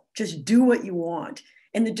beautiful. Just do what you want.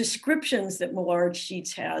 And the descriptions that Millard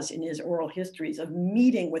Sheets has in his oral histories of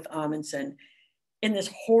meeting with Amundsen in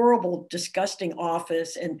this horrible, disgusting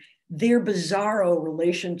office and their bizarro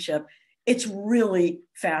relationship, it's really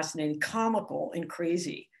fascinating, comical and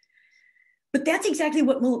crazy. But that's exactly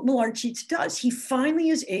what Millard Sheets does. He finally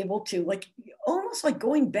is able to, like, almost like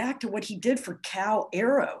going back to what he did for Cal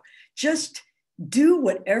Aero, just do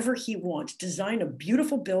whatever he wants, design a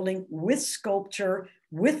beautiful building with sculpture,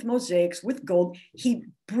 with mosaics, with gold. He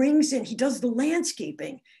brings in, he does the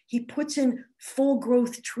landscaping. He puts in full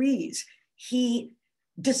growth trees. He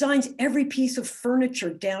designs every piece of furniture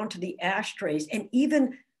down to the ashtrays and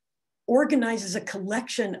even organizes a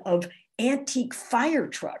collection of antique fire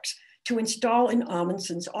trucks to install in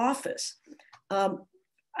Amundsen's office.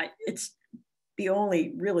 It's the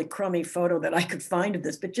only really crummy photo that I could find of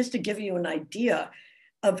this, but just to give you an idea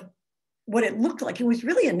of what it looked like. It was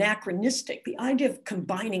really anachronistic. The idea of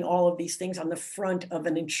combining all of these things on the front of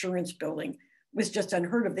an insurance building was just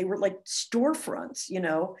unheard of. They were like storefronts, you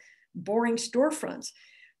know, boring storefronts.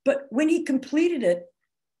 But when he completed it,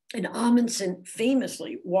 and Amundsen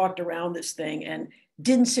famously walked around this thing and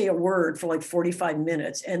didn't say a word for like 45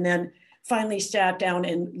 minutes, and then finally sat down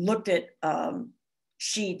and looked at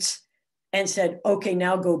Sheets and said, okay,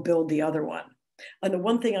 now go build the other one. And the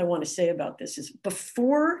one thing I want to say about this is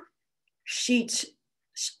before Sheets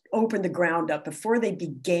opened the ground up, before they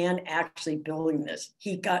began actually building this,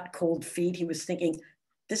 he got cold feet. He was thinking,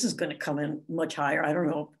 this is going to come in much higher. I don't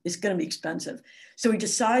know. It's going to be expensive. So he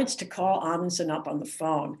decides to call Amundsen up on the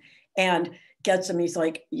phone and gets him. He's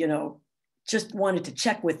like, you know, just wanted to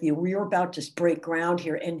check with you. We were about to break ground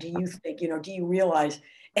here. And do you think, you know, do you realize?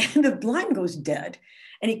 And the line goes dead.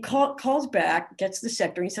 And he calls back, gets the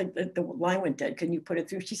secretary. He said, the line went dead. Can you put it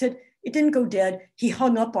through? She said, it didn't go dead. He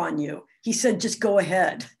hung up on you. He said, just go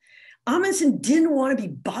ahead. Amundsen didn't want to be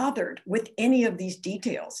bothered with any of these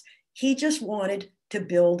details. He just wanted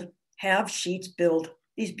to have Sheets build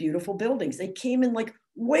these beautiful buildings. They came in like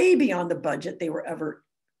way beyond the budget they were ever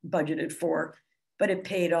budgeted for, but it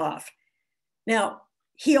paid off. Now,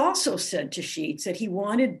 he also said to Sheets that he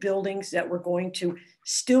wanted buildings that were going to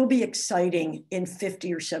still be exciting in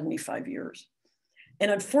 50 or 75 years.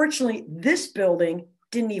 And unfortunately, this building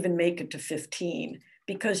didn't even make it to 15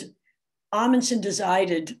 because Amundsen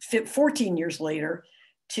decided 14 years later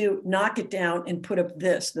to knock it down and put up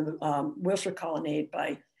this, the Wilshire Colonnade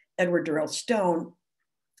by Edward Durrell Stone.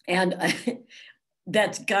 And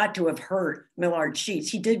that's got to have hurt Millard Sheets.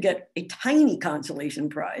 He did get a tiny consolation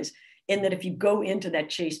prize in that if you go into that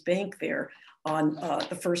Chase Bank there on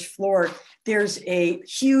the first floor, there's a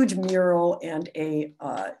huge mural and a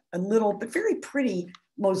little but very pretty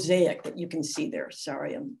mosaic that you can see there.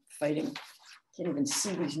 Sorry, I'm fighting. Can't even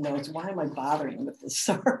see these notes. Why am I bothering with this?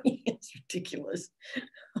 Sorry, it's ridiculous.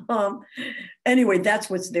 Anyway, that's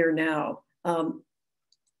what's there now.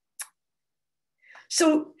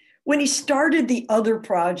 So when he started the other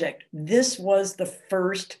project, this was the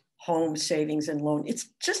first home savings and loan. It's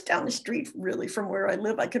just down the street, really, from where I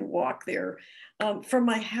live. I can walk there from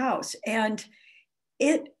my house. And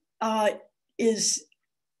it is,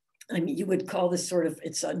 I mean, you would call this sort of,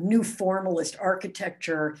 it's a new formalist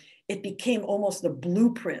architecture. It became almost the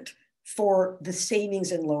blueprint for the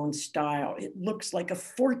savings and loan style. It looks like a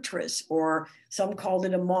fortress, or some called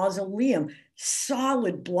it a mausoleum,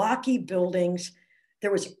 solid blocky buildings.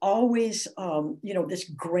 There was always, you know, this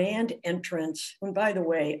grand entrance. And by the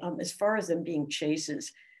way, as far as them being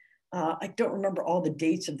chases, I don't remember all the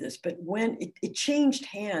dates of this, but when it changed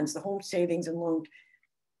hands, the home savings and loan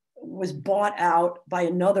was bought out by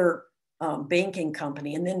another banking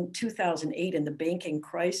company. And then in 2008, in the banking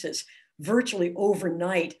crisis, virtually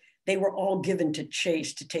overnight, they were all given to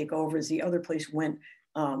Chase to take over as the other place went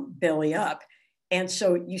belly up. And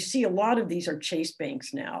so you see a lot of these are Chase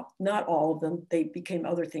banks now, not all of them. They became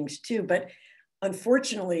other things too. But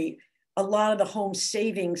unfortunately, a lot of the home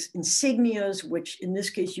savings insignias, which in this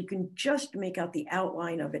case, you can just make out the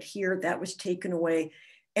outline of it here, that was taken away.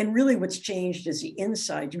 And really what's changed is the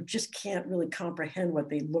inside. You just can't really comprehend what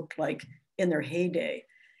they looked like in their heyday.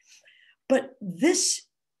 But this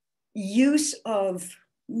use of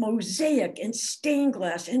mosaic and stained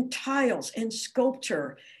glass and tiles and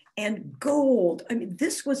sculpture and gold, I mean,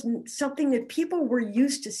 this was something that people were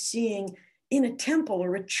used to seeing in a temple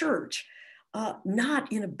or a church,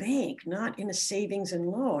 not in a bank, not in a savings and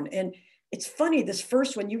loan. And it's funny, this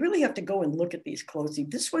first one, you really have to go and look at these closely.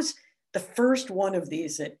 This was the first one of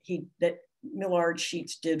these that Millard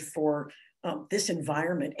Sheets did for this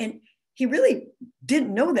environment. And he really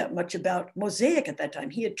didn't know that much about mosaic at that time.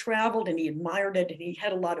 He had traveled and he admired it, and he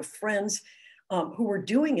had a lot of friends who were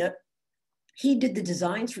doing it. He did the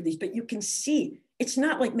designs for these, but you can see it's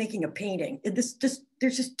not like making a painting. There's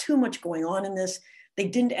just too much going on in this. They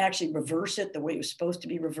didn't actually reverse it the way it was supposed to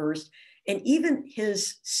be reversed. And even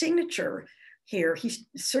his signature here, he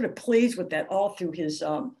sort of plays with that all through his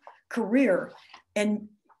career. And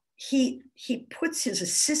he puts his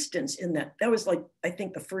assistants in that. That was like, I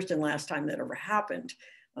think, the first and last time that ever happened.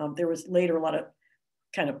 There was later a lot of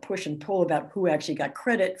kind of push and pull about who actually got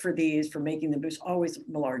credit for these, for making them. It was always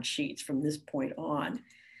Millard Sheets from this point on.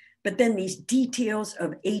 But then these details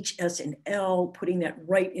of H, S, and L, putting that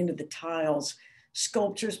right into the tiles,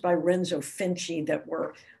 sculptures by Renzo Finci that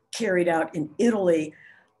were carried out in Italy.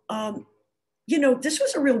 You know, this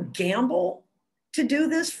was a real gamble to do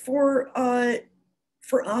this for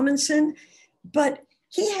Amundsen, but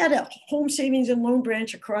he had a home savings and loan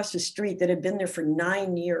branch across the street that had been there for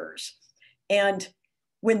 9 years. And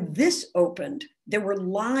when this opened, there were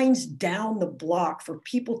lines down the block for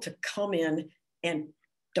people to come in and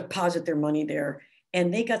deposit their money there.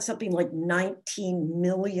 And they got something like $19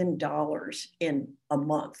 million in a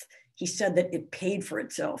month. He said that it paid for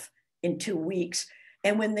itself in 2 weeks.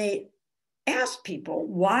 And when they asked people,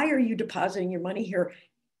 why are you depositing your money here?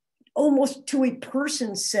 Almost to a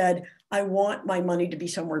person said, I want my money to be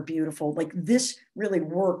somewhere beautiful. Like, this really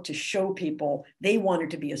worked to show people they wanted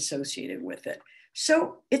to be associated with it.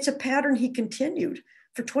 So it's a pattern he continued.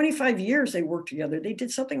 For 25 years, they worked together. They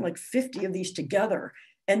did something like 50 of these together.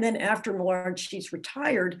 And then after Millard Sheets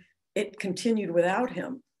retired, it continued without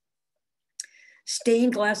him.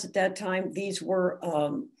 Stained glass at that time, these were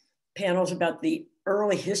panels about the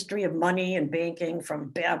early history of money and banking from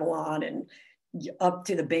Babylon and up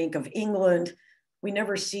to the Bank of England. We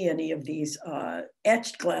never see any of these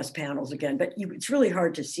etched glass panels again, but it's really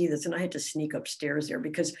hard to see this. And I had to sneak upstairs there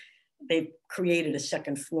because they created a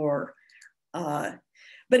second floor.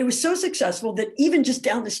 But it was so successful that even just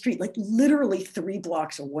down the street, like literally 3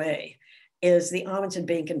 blocks away, is the Amundsen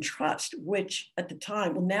Bank and Trust, which at the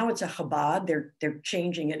time, well, now it's a Chabad. They're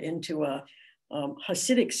changing it into a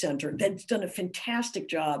Hasidic center that's done a fantastic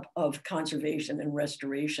job of conservation and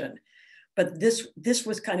restoration. But this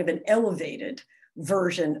was kind of an elevated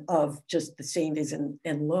version of just the savings and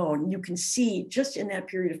loan. You can see just in that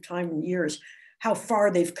period of time and years how far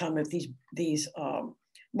they've come with these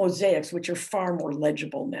mosaics, which are far more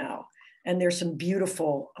legible now. And there's some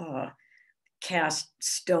beautiful cast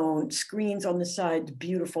stone screens on the side,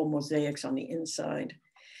 beautiful mosaics on the inside.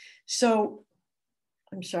 So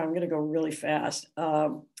I'm sorry, I'm going to go really fast.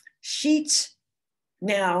 Sheets,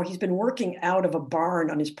 now he's been working out of a barn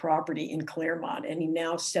on his property in Claremont, and he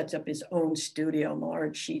now sets up his own studio,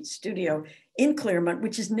 Millard Sheets Studio in Claremont,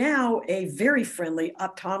 which is now a very friendly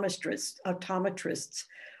optometrist's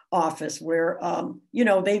office where, you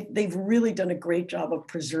know, they've really done a great job of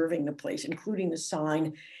preserving the place, including the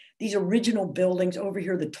sign. These original buildings over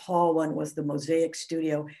here, the tall one was the Mosaic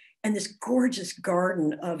Studio, and this gorgeous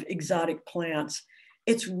garden of exotic plants.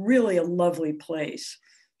 It's really a lovely place.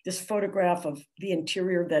 This photograph of the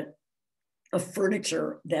interior of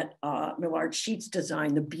furniture that Millard Sheets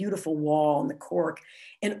designed, the beautiful wall and the cork,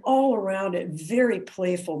 and all around it, very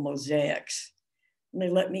playful mosaics. And they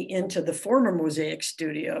let me into the former Mosaic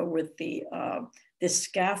Studio with this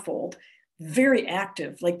scaffold, very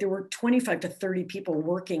active. Like, there were 25 to 30 people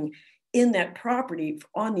working in that property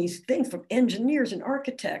on these things, from engineers and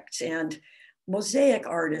architects and mosaic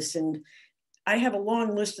artists. And I have a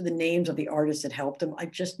long list of the names of the artists that helped him.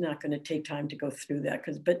 I'm just not going to take time to go through that,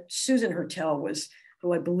 but Susan Hertel was,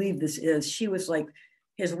 who I believe this is, she was like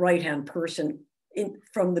his right-hand person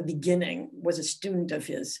from the beginning, was a student of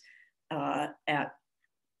his at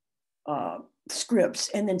Scripps,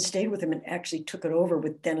 and then stayed with him and actually took it over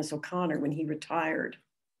with Dennis O'Connor when he retired.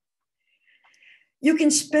 You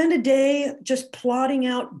can spend a day just plotting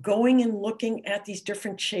out, going and looking at these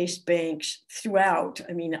different chase banks throughout.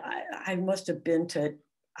 I mean, I must have been to,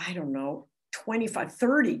 I don't know, 25,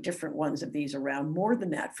 30 different ones of these around, more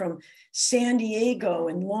than that, from San Diego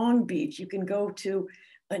and Long Beach. You can go to,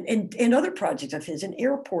 and other projects of his, and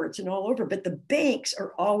airports and all over, but the banks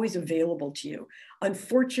are always available to you.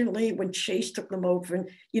 Unfortunately, when Chase took them over, and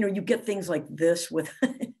you know, you get things like this with,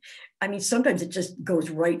 I mean, sometimes it just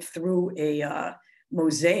goes right through a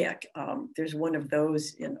mosaic. There's one of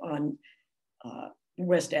those on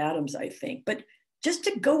West Adams, I think. But just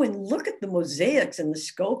to go and look at the mosaics and the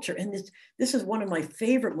sculpture, and this is one of my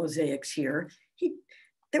favorite mosaics here.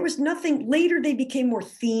 There was nothing, later they became more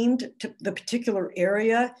themed to the particular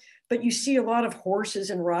area, but you see a lot of horses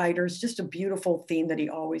and riders, just a beautiful theme that he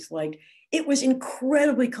always liked. It was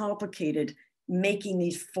incredibly complicated making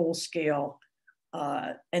these full scale,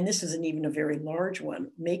 and this isn't even a very large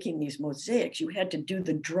one, making these mosaics. You had to do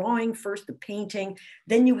the drawing first, the painting,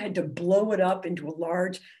 then you had to blow it up into a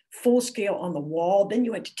large full scale on the wall, then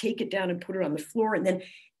you had to take it down and put it on the floor, and then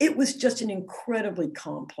it was just an incredibly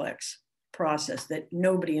complex process that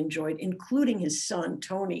nobody enjoyed, including his son,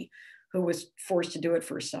 Tony, who was forced to do it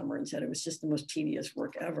for a summer and said it was just the most tedious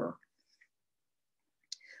work ever.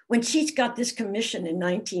 When Sheets got this commission in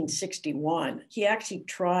 1961, he actually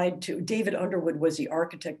tried to, David Underwood was the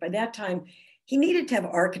architect. By that time, he needed to have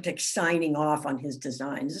architects signing off on his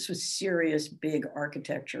designs. This was serious, big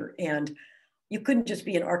architecture, and you couldn't just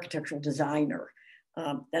be an architectural designer.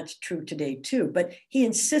 That's true today too, but he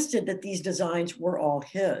insisted that these designs were all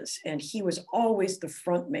his, and he was always the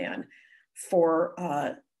front man for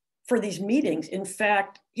these meetings. In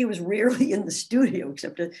fact, he was rarely in the studio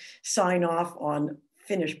except to sign off on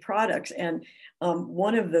finished products. And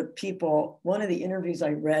one of the interviews I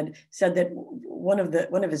read said that one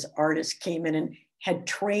of his artists came in and had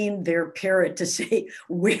trained their parrot to say,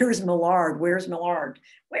 "Where's Millard? Where's Millard?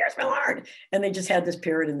 Where's Millard?" And they just had this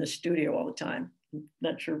parrot in the studio all the time. I'm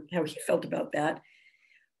not sure how he felt about that.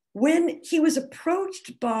 When he was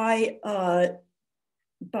approached by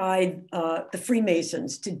the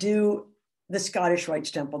Freemasons to do the Scottish Rite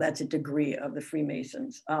Temple, that's a degree of the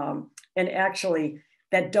Freemasons, and actually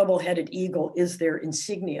that double-headed eagle is their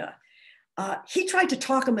insignia. He tried to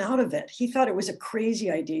talk him out of it. He thought it was a crazy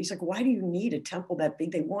idea. He's like, why do you need a temple that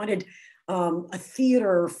big? They wanted a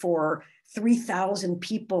theater for 3,000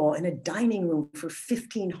 people and a dining room for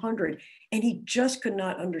 1,500. And he just could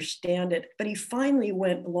not understand it. But he finally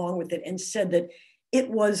went along with it and said that it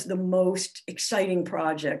was the most exciting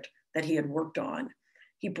project that he had worked on.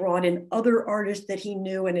 He brought in other artists that he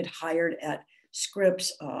knew and had hired at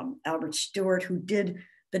Scripps, Albert Stewart, who did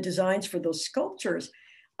the designs for those sculptures,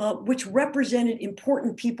 which represented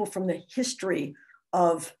important people from the history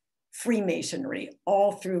of Freemasonry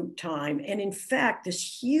all through time. And in fact,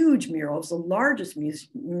 this huge mural is the largest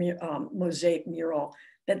mosaic mural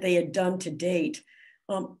that they had done to date,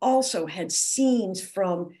 also had scenes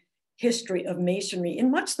from history of Masonry in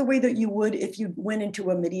much the way that you would if you went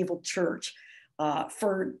into a medieval church.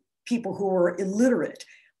 For people who were illiterate,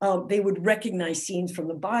 they would recognize scenes from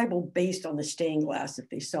the Bible based on the stained glass that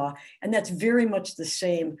they saw. And that's very much the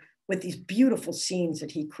same with these beautiful scenes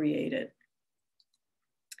that he created.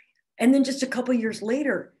 And then just a couple of years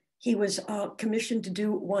later, he was commissioned to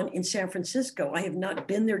do one in San Francisco. I have not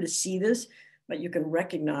been there to see this, but you can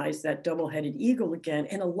recognize that double-headed eagle again,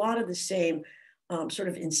 and a lot of the same sort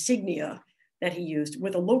of insignia that he used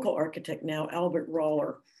with a local architect now, Albert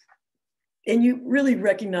Roller. And you really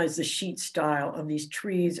recognize the sheet style of these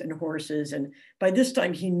trees and horses. And by this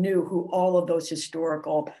time, he knew who all of those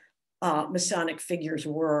historical Masonic figures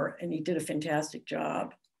were, and he did a fantastic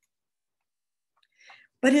job.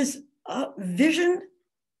 But his vision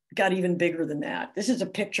got even bigger than that. This is a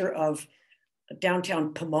picture of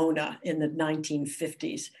downtown Pomona in the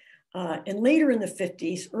 1950s. And later in the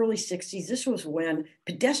 50s, early 60s, this was when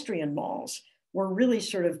pedestrian malls were really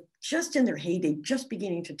sort of just in their heyday, just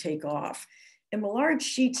beginning to take off. And Millard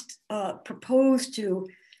Sheets proposed to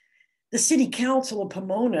the city council of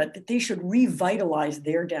Pomona that they should revitalize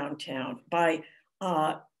their downtown by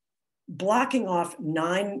blocking off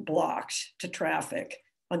 9 blocks to traffic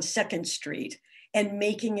on 2nd Street and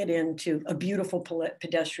making it into a beautiful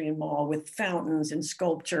pedestrian mall with fountains and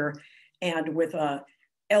sculpture and with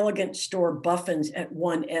elegant store buffins at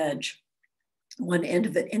one end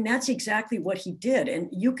of it. And that's exactly what he did. And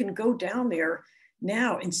you can go down there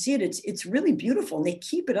now and see it. It's really beautiful. And they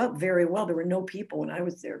keep it up very well. There were no people when I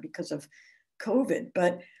was there because of COVID,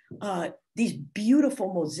 but these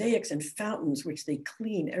beautiful mosaics and fountains, which they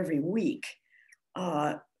clean every week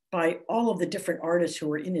by all of the different artists who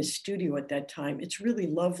were in his studio at that time. It's really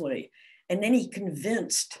lovely. And then he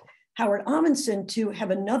convinced Howard Amundsen to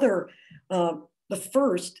have another, the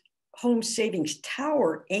first home savings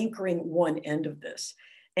tower anchoring one end of this.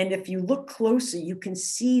 And if you look closely, you can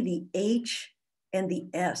see the H and the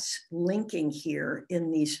S linking here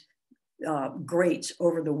in these grates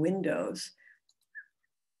over the windows.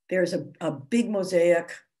 There's a big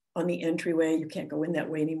mosaic on the entryway. You can't go in that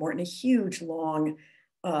way anymore. And a huge long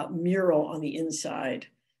mural on the inside.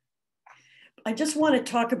 I just want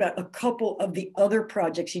to talk about a couple of the other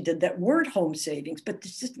projects he did that weren't home savings, but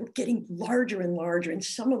this just were getting larger and larger, and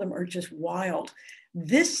some of them are just wild.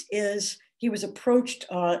 He was approached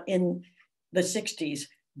in the 60s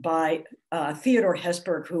by Theodore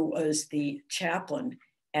Hesburgh, who was the chaplain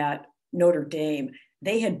at Notre Dame.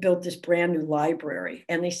 They had built this brand new library,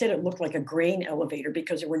 and they said it looked like a grain elevator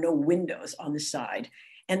because there were no windows on the side.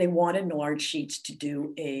 And they wanted Millard Sheets to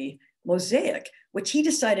do a mosaic, which he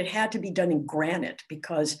decided had to be done in granite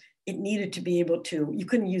because it needed to be able to, you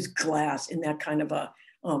couldn't use glass in that kind of a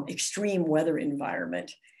extreme weather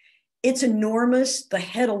environment. It's enormous. The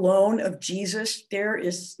head alone of Jesus there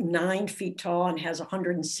is 9 feet tall and has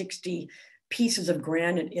 160 pieces of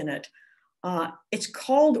granite in it. It's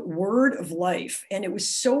called Word of Life. And it was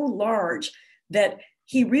so large that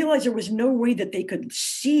he realized there was no way that they could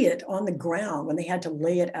see it on the ground when they had to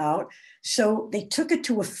lay it out. So they took it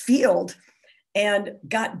to a field and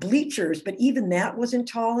got bleachers, but even that wasn't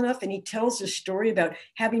tall enough. And he tells this story about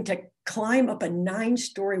having to climb up a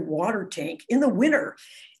 9-story water tank in the winter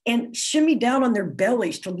and shimmy down on their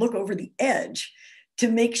bellies to look over the edge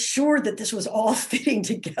to make sure that this was all fitting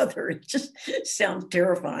together. It just sounds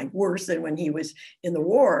terrifying, worse than when he was in the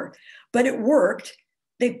war, but it worked.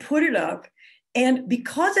 They put it up. And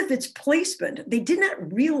because of its placement, they did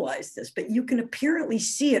not realize this, but you can apparently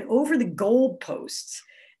see it over the goalposts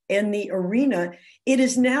in the arena. It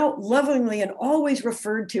is now lovingly and always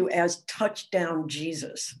referred to as Touchdown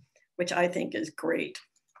Jesus, which I think is great.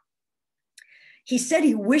 He said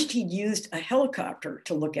he wished he'd used a helicopter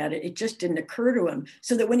to look at it. It just didn't occur to him.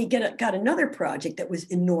 So that when he got another project that was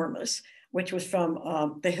enormous, which was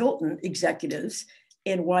from the Hilton executives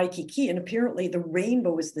in Waikiki, and apparently the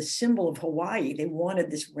rainbow is the symbol of Hawaii. They wanted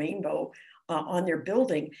this rainbow on their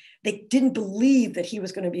building. They didn't believe that he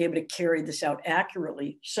was going to be able to carry this out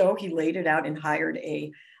accurately. So he laid it out and hired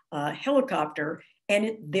a helicopter,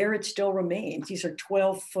 and there it still remains. These are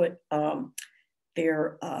 12-foot,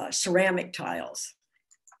 they're ceramic tiles.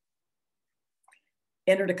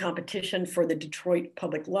 Entered a competition for the Detroit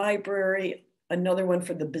Public Library, another one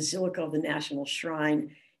for the Basilica of the National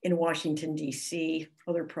Shrine in Washington, D.C.,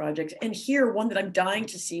 other projects. And here, one that I'm dying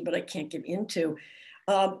to see, but I can't get into,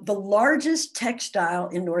 the largest textile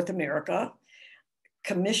in North America,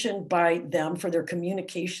 commissioned by them for their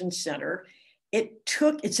communication center.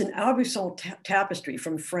 It's an Aubusson tapestry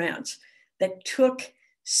from France that took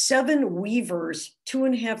 7 weavers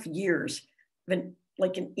 2.5 years,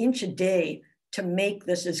 like an inch a day, to make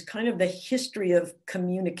this as kind of the history of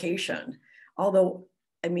communication. Although,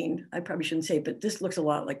 I mean, I probably shouldn't say it, but this looks a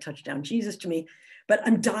lot like Touchdown Jesus to me. But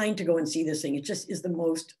I'm dying to go and see this thing. It just is the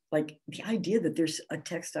most, like, the idea that there's a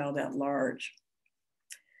textile that large.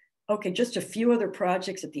 Okay, just a few other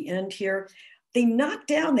projects at the end here. They knocked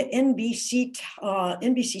down the NBC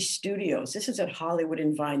studios. This is at Hollywood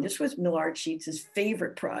and Vine. This was Millard Sheets'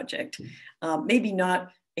 favorite project. Maybe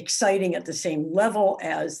not exciting at the same level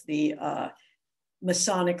as the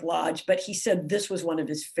Masonic Lodge, but he said this was one of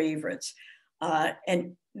his favorites.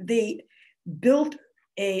 And they built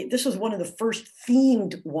this was one of the first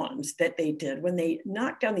themed ones that they did. When they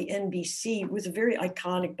knocked down the NBC, it was a very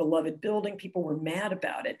iconic, beloved building. People were mad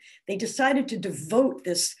about it. They decided to devote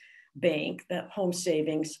this bank, that home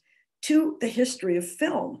savings, to the history of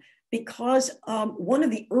film, because one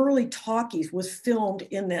of the early talkies was filmed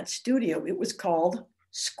in that studio. It was called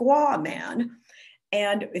Squaw Man.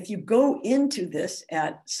 And if you go into this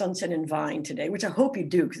at Sunset and Vine today, which I hope you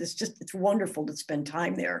do, because it's wonderful to spend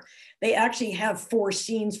time there. They actually have 4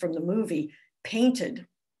 scenes from the movie painted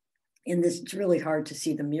in this. It's really hard to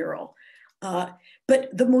see the mural. But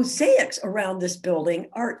the mosaics around this building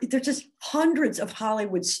they're just hundreds of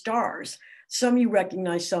Hollywood stars. Some you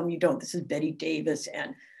recognize, some you don't. This is Betty Davis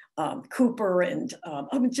and Cooper and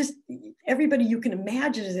just everybody you can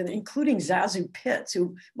imagine is in, including Zazu Pitts,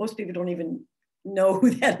 who most people don't even know who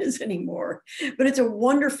that is anymore. But it's a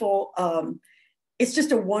wonderful, it's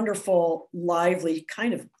just a wonderful, lively,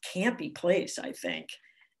 kind of campy place, I think.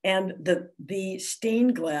 And the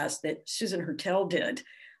stained glass that Susan Hertel did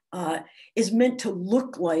is meant to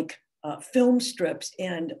look like film strips.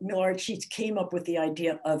 And Millard Sheets came up with the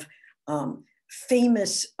idea of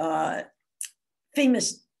famous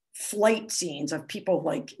flight scenes of people,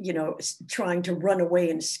 like, you know, trying to run away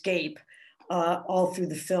and escape all through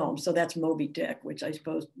the film. So that's Moby Dick, which I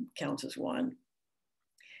suppose counts as one.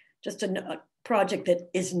 Just a project that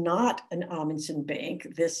is not an Amundsen bank.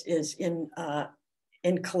 This is in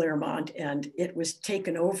Claremont, and it was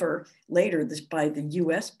taken over later by the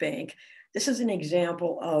US Bank. This is an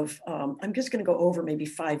example of, I'm just gonna go over maybe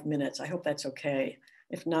 5 minutes. I hope that's okay.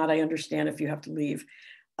 If not, I understand if you have to leave.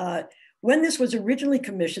 When this was originally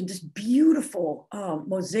commissioned, this beautiful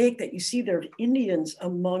mosaic that you see there of Indians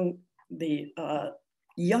among the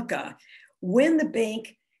yucca, when the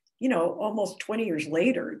bank, you know, almost 20 years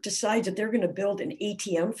later, decides that they're going to build an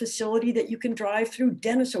ATM facility that you can drive through,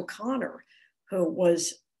 Dennis O'Connor, who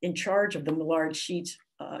was in charge of the Millard Sheets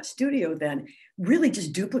studio then, really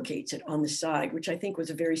just duplicates it on the side, which I think was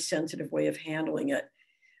a very sensitive way of handling it.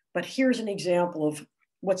 But here's an example of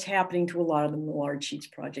what's happening to a lot of the Millard Sheets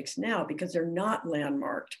projects now, because they're not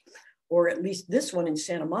landmarked, or at least this one in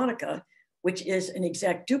Santa Monica, which is an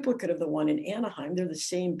exact duplicate of the one in Anaheim. They're the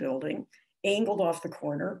same building, angled off the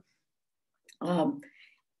corner,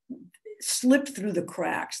 slipped through the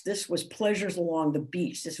cracks. This was Pleasures Along the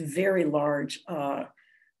Beach, this very large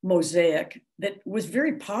mosaic that was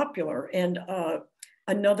very popular. And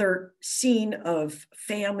another scene of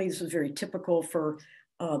families was very typical for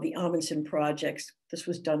the Amundsen projects. This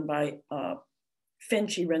was done by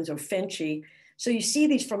Renzo Fenci. So you see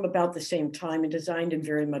these from about the same time and designed in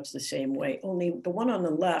very much the same way. Only the one on the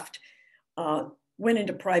left went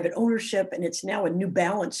into private ownership, and it's now a New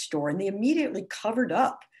Balance store, and they immediately covered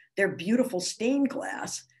up their beautiful stained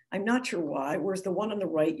glass. I'm not sure why, whereas the one on the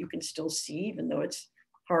right you can still see, even though it's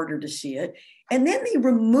harder to see it. And then they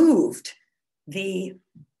removed the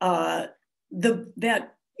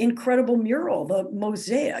that incredible mural, the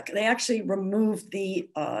mosaic. They actually removed the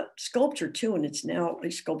sculpture too, and it's now a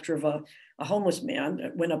sculpture of a homeless man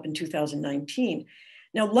that went up in 2019.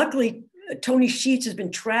 Now, luckily, Tony Sheets has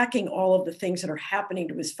been tracking all of the things that are happening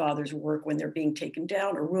to his father's work when they're being taken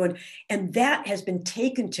down or ruined. And that has been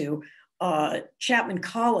taken to Chapman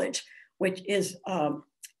College, which is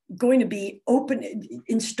going to be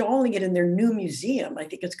installing it in their new museum. I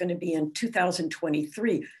think it's going to be in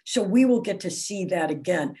 2023. So we will get to see that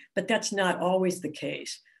again, but that's not always the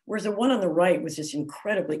case. Whereas the one on the right was this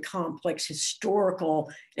incredibly complex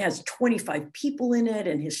historical, it has 25 people in it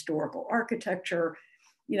and historical architecture.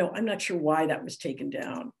 You know, I'm not sure why that was taken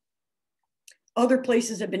down. Other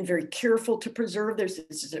places have been very careful to preserve. This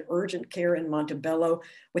is an urgent care in Montebello,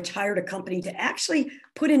 which hired a company to actually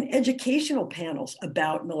put in educational panels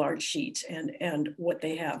about Millard Sheets and what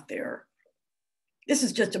they have there. This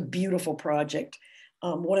is just a beautiful project.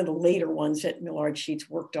 One of the later ones that Millard Sheets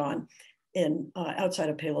worked on in outside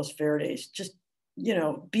of Palos Verdes. Just, you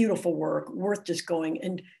know, beautiful work, worth just going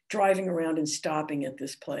and driving around and stopping at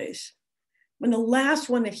this place. When the last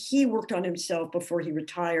one that he worked on himself before he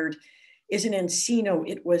retired is in Encino,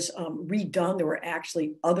 it was redone. There were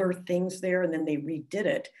actually other things there and then they redid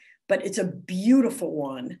it, but it's a beautiful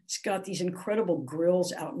one. It's got these incredible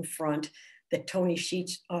grills out in front that Tony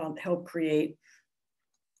Sheets helped create,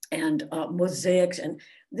 and mosaics. And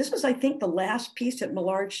this was, I think, the last piece that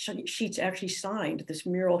Millard Sheets actually signed, this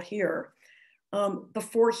mural here,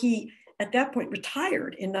 before he, at that point,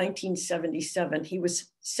 retired in 1977. He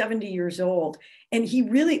was 70 years old, and he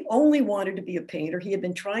really only wanted to be a painter. He had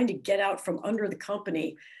been trying to get out from under the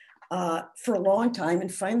company for a long time,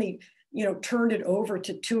 and finally, you know, turned it over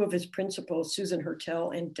to two of his principals, Susan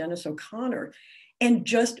Hertel and Dennis O'Connor, and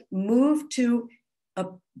just moved to a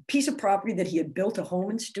piece of property that he had built a home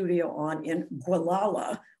and studio on in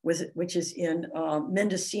Gualala, which is in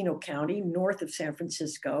Mendocino County, north of San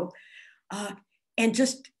Francisco, and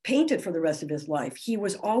just painted for the rest of his life. He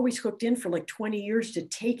was always hooked in for like 20 years to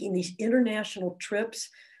taking these international trips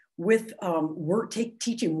with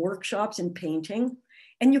teaching workshops in painting.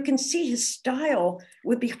 And you can see his style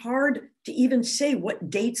would be hard to even say what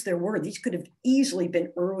dates there were. These could have easily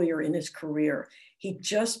been earlier in his career. He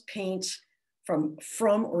just paints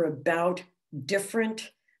from or about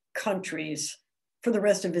different countries for the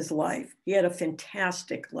rest of his life. He had a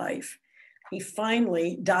fantastic life. He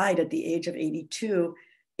finally died at the age of 82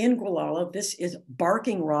 in Gualala. This is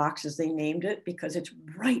Barking Rocks, as they named it, because it's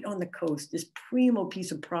right on the coast, this primo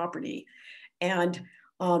piece of property. And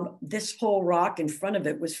this whole rock in front of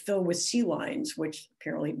it was filled with sea lions, which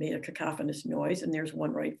apparently made a cacophonous noise. And there's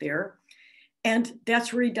one right there. And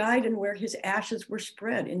that's where he died and where his ashes were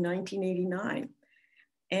spread in 1989.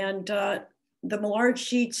 And the Millard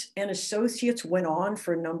Sheets and Associates went on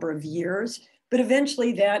for a number of years, but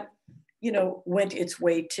eventually that, you know, went its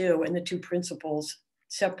way too. And the two principals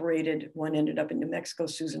separated. One ended up in New Mexico,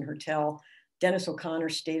 Susan Hertel. Dennis O'Connor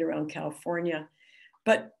stayed around California.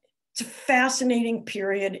 But it's a fascinating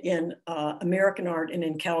period in American art and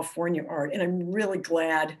in California art. And I'm really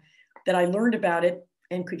glad that I learned about it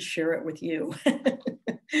and could share it with you.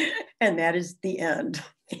 And that is the end.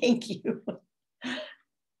 Thank you.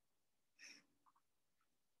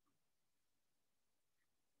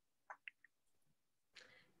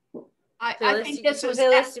 I think this was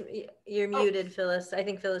Phyllis. You're muted, Phyllis. I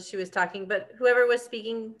think Phyllis, she was talking, but whoever was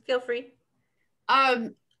speaking, feel free.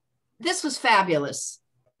 This was fabulous.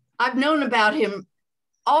 I've known about him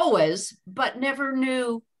always, but never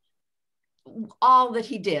knew all that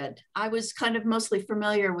he did. I was kind of mostly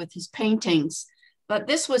familiar with his paintings, but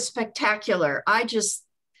this was spectacular. I just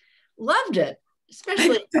loved it.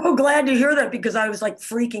 Especially, I'm so glad to hear that, because I was like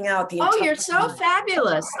freaking out the entire time. You're so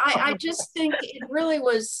fabulous. I just think it really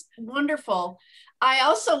was wonderful. I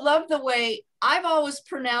also love the way I've always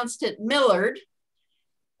pronounced it Millard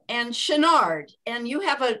and Chenard, and you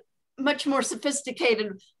have a much more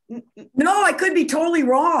sophisticated. No, I could be totally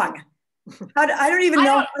wrong. I don't even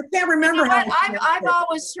know. I can't remember. You know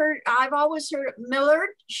I've always heard Millard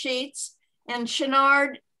Sheets and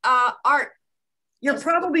Chenard Art. You're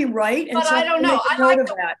probably right. And but so I don't know.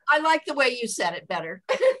 I like the way you said it better.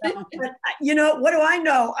 But, you know, what do I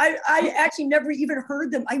know? I actually never even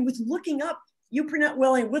heard them. I was looking up. You pronounce,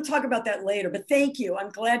 well, and we'll talk about that later, but thank you. I'm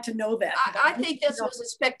glad to know that. I think this was a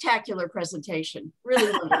spectacular presentation. Really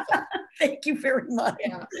wonderful. Thank you very much.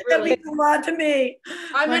 Yeah, really. That means a lot to me.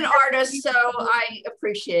 I'm an artist, so I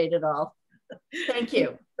appreciate it all. Thank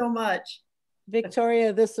you so much.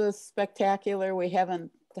 Victoria, this was spectacular. We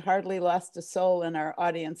haven't hardly lost a soul in our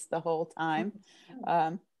audience the whole time.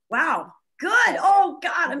 Wow, good. Oh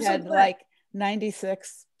God, I'm so glad. Like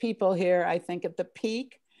 96 people here, I think, at the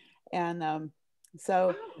peak. And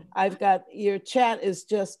so I've got, your chat is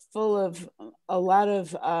just full of a lot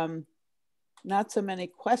of, not so many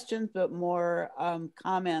questions, but more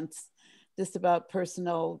comments just about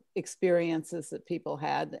personal experiences that people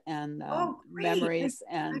had, and memories.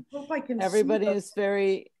 And I hope I can everybody is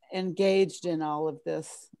very engaged in all of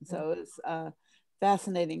this. So it's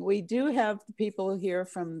fascinating. We do have people here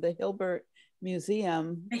from the Hilbert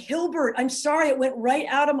Museum. Hilbert, I'm sorry, it went right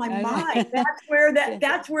out of my mind.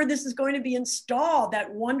 That's where this is going to be installed.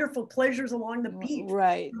 That wonderful Pleasures Along the Beach.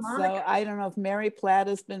 Right. So I don't know if Mary Platt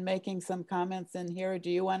has been making some comments in here. Do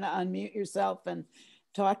you want to unmute yourself and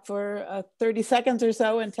talk for 30 seconds or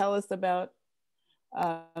so and tell us about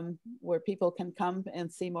where people can come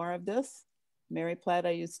and see more of this? Mary Platt,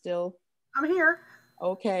 are you still? I'm here.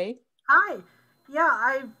 Okay. Hi.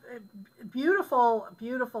 Yeah, beautiful,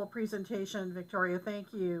 beautiful presentation, Victoria.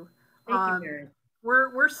 Thank you. Thank you, Mary.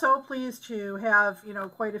 We're so pleased to have, you know,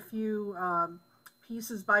 quite a few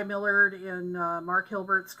pieces by Millard in Mark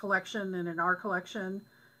Hilbert's collection and in our collection.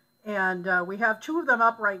 And we have two of them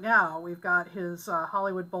up right now. We've got his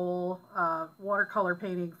Hollywood Bowl watercolor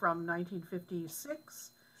painting from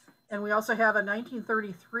 1956. And we also have a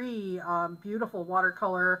 1933 beautiful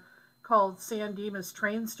watercolor called San Dimas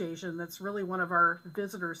Train Station. That's really one of our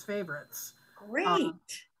visitors' favorites. Great.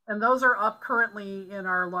 And those are up currently in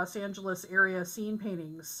our Los Angeles area scene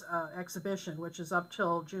paintings exhibition, which is up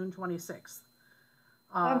till June 26th.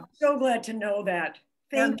 I'm so glad to know that.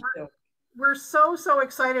 Thank you. We're so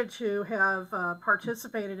excited to have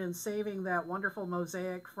participated in saving that wonderful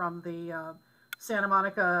mosaic from the Santa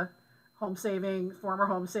Monica former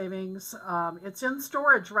home savings. It's in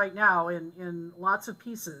storage right now in lots of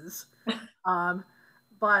pieces.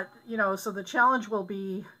 But, you know, so the challenge will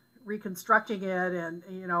be reconstructing it and,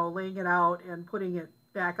 you know, laying it out and putting it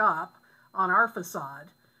back up on our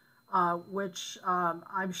facade, which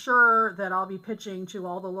I'm sure that I'll be pitching to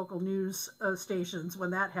all the local news stations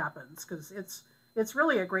when that happens, because it's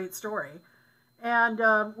really a great story. And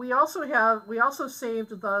we also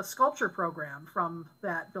saved the sculpture program from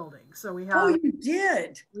that building. So we have. Oh, you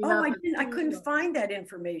did? Oh, I couldn't find that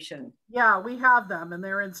information. Yeah, we have them and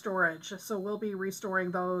they're in storage. So we'll be restoring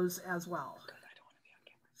those as well.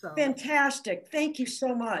 So fantastic. Thank you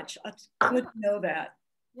so much. It's good to know that.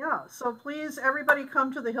 Yeah, so please, everybody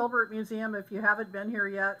come to the Hilbert Museum if you haven't been here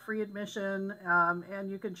yet, free admission. And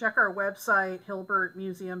you can check our website,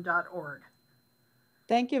 hilbertmuseum.org.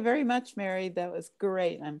 Thank you very much, Mary. That was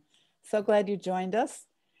great. I'm so glad you joined us.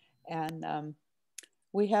 And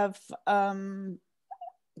we have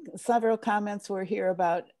several comments were here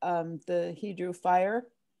about the He Drew Fire.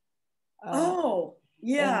 Oh,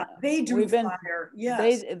 yeah, They Drew Fire.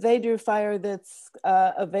 Yes. They Drew Fire that's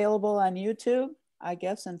available on YouTube, I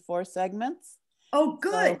guess, in 4 segments. Oh,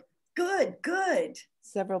 good, so good.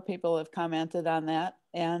 Several people have commented on that.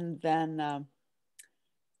 And then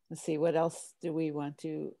let's see, what else do we want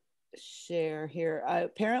to share here?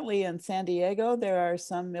 Apparently in San Diego, there are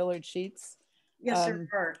some Millard Sheets. Yes, there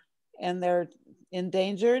are. And they're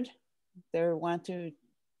endangered. They want to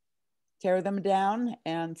tear them down.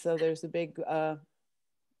 And so there's a big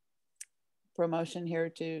promotion here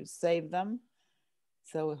to save them.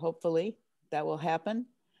 So hopefully that will happen.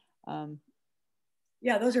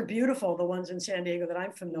 Yeah, those are beautiful, the ones in San Diego that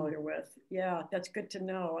I'm familiar with. Yeah, that's good to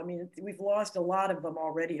know. I mean, we've lost a lot of them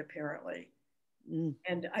already, apparently.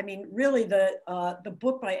 And I mean, really, the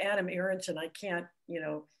book by Adam Aronson, I can't, you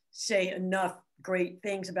know, say enough great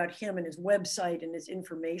things about him and his website and his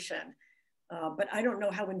information. But I don't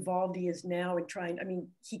know how involved he is now in trying. I mean,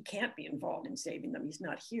 he can't be involved in saving them. He's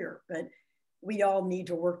not here. But we all need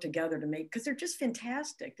to work together to make, because they're just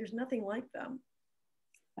fantastic. There's nothing like them.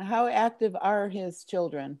 How active are his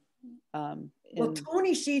children? Well,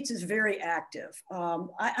 Tony Sheets is very active.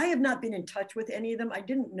 I have not been in touch with any of them. I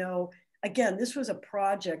didn't know, again, this was a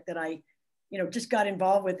project that I, you know, just got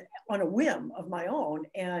involved with on a whim of my own.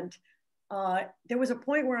 And there was a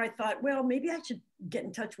point where I thought, well, maybe I should get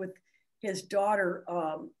in touch with his daughter,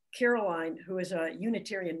 Caroline, who is a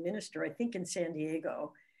Unitarian minister, I think in San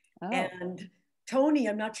Diego. Oh. And Tony,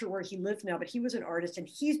 I'm not sure where he lives now, but he was an artist and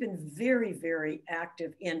he's been very, very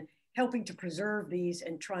active in helping to preserve these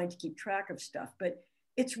and trying to keep track of stuff. But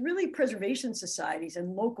it's really preservation societies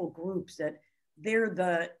and local groups that they're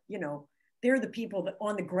the, you know, they're the people that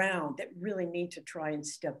on the ground that really need to try and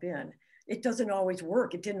step in. It doesn't always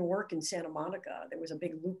work. It didn't work in Santa Monica. There was a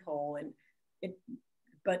big loophole and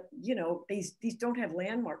but you know, these don't have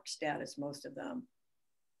landmark status, most of them.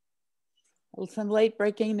 Well, some late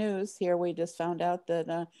breaking news here. We just found out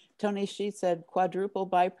that Tony Sheets had quadruple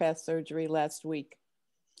bypass surgery last week.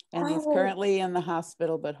 And he's currently in the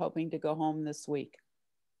hospital, but hoping to go home this week.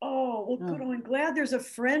 Oh, well, good. I'm glad there's a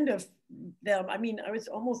friend of them. I mean, I was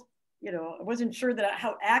almost, you know, I wasn't sure that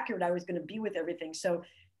how accurate I was going to be with everything. So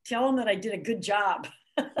tell him that I did a good job.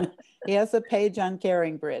 He has a page on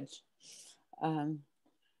Caring Bridge.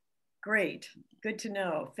 Great. Good to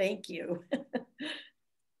know. Thank you.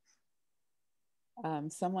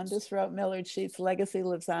 Someone just wrote, Millard Sheets' legacy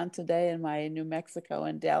lives on today in my New Mexico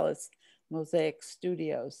and Dallas mosaic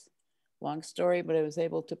studios. Long story, but I was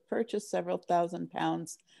able to purchase several thousand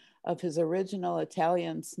pounds of his original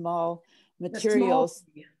Italian small materials.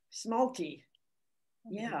 Smalty.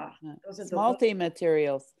 Yeah. Smalty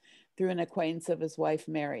materials through an acquaintance of his wife,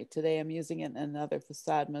 Mary. Today I'm using it in another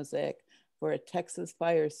facade mosaic for a Texas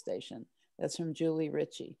fire station. That's from Julie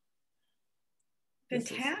Ritchie.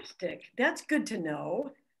 Fantastic. That's good to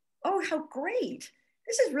know. Oh, how great.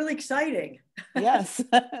 This is really exciting. Yes,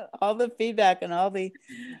 all the feedback and all the,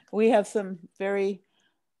 we have some very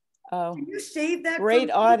can you save that great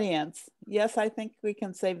audience. Yes, I think we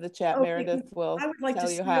can save the chat. Okay. Meredith will I would like tell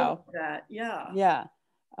to you how. That. Yeah. Yeah.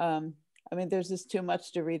 I mean, there's just too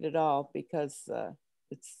much to read it all because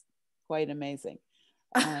it's quite amazing.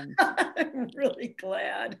 I'm really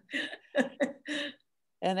glad.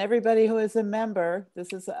 And everybody who is a member,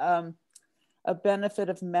 this is a benefit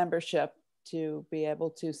of membership to be able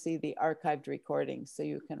to see the archived recordings. So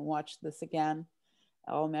you can watch this again.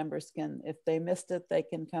 All members can, if they missed it, they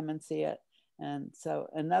can come and see it. And so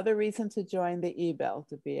another reason to join the Ebell,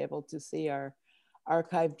 to be able to see our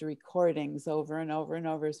archived recordings over and over and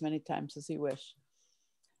over as many times as you wish.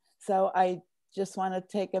 So I just want to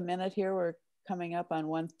take a minute here. We're coming up on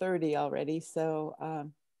 1:30 already. So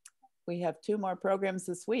we have 2 more programs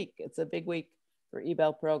this week. It's a big week for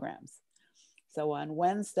Ebell programs. So on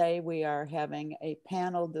Wednesday, we are having a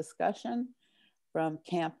panel discussion from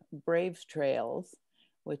Camp Brave Trails,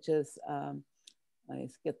 which is,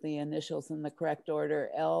 let's get the initials in the correct order,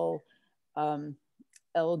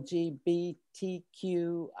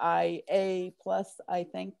 LGBTQIA plus, I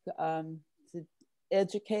think, to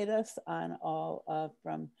educate us on all,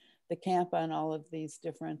 from the camp on all of these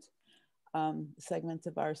different segments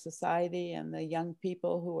of our society and the young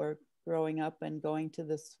people who are growing up and going to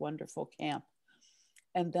this wonderful camp.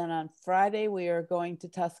 And then on Friday, we are going to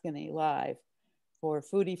Tuscany live for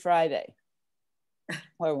Foodie Friday,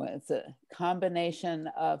 where it's a combination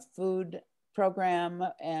of food program,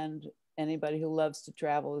 and anybody who loves to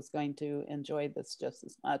travel is going to enjoy this just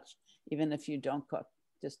as much, even if you don't cook,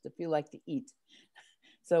 just if you like to eat.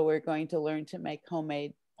 So we're going to learn to make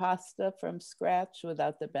homemade pasta from scratch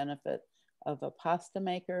without the benefit of a pasta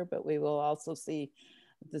maker, but we will also see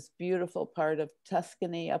this beautiful part of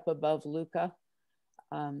Tuscany up above Lucca,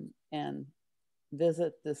 and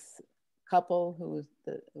visit this couple who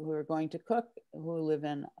are going to cook, who live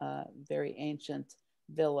in a very ancient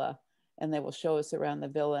villa, and they will show us around the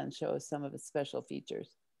villa and show us some of its special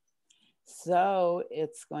features. So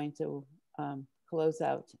it's going to close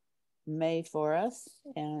out May for us.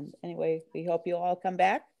 And anyway, we hope you'll all come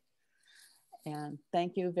back. And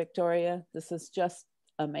thank you, Victoria. This is just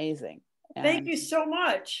amazing. And thank you so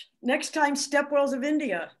much. Next time, Stepwells of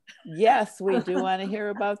India. Yes, we do want to hear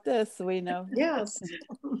about this. We know. Yes.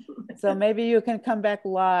 So maybe you can come back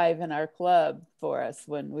live in our club for us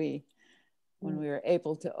when we are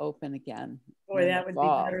able to open again. Boy, that would be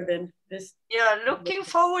better than this. Yeah, looking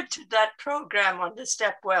forward to that program on the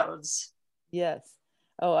Stepwells. Yes.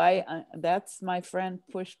 Oh, that's my friend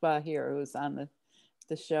Pushpa here, who's on the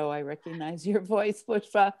show. I recognize your voice,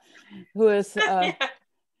 Pushpa, who is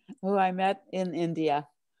who I met in India.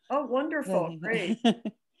 Oh, wonderful. Great.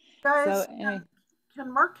 Guys, so,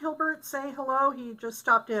 can Mark Hilbert say hello? He just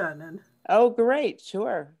stopped in. And oh, great.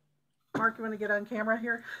 Sure. Mark, you want to get on camera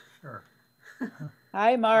here? Sure.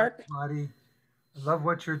 Hi, Mark. Hi, everybody. I love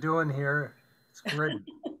what you're doing here. It's great.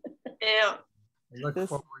 Yeah. I look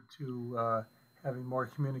forward to having more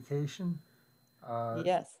communication.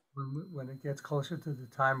 Yes. When it gets closer to the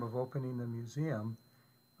time of opening the museum,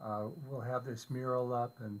 we'll have this mural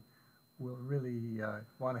up, and we'll really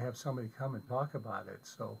want to have somebody come and talk about it.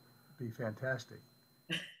 So it'd be fantastic.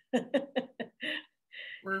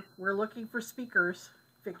 We're looking for speakers,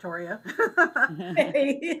 Victoria.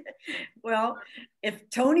 Hey, well, if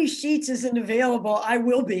Tony Sheets isn't available, I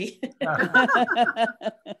will be.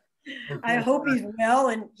 I hope he's well,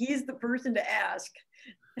 and he's the person to ask.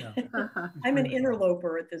 Yeah. I'm an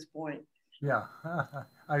interloper at this point. Yeah,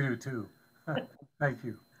 I do too. Thank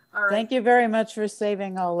you. All right. Thank you very much for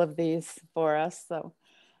saving all of these for us, so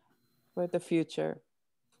for the future.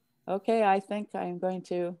 Okay, I think I'm going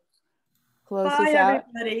to close Bye, us out.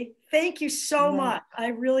 everybody. Thank you so much. I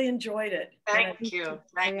really enjoyed it. Thank you.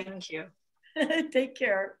 Thank you. Take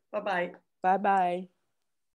care. Bye-bye. Bye-bye.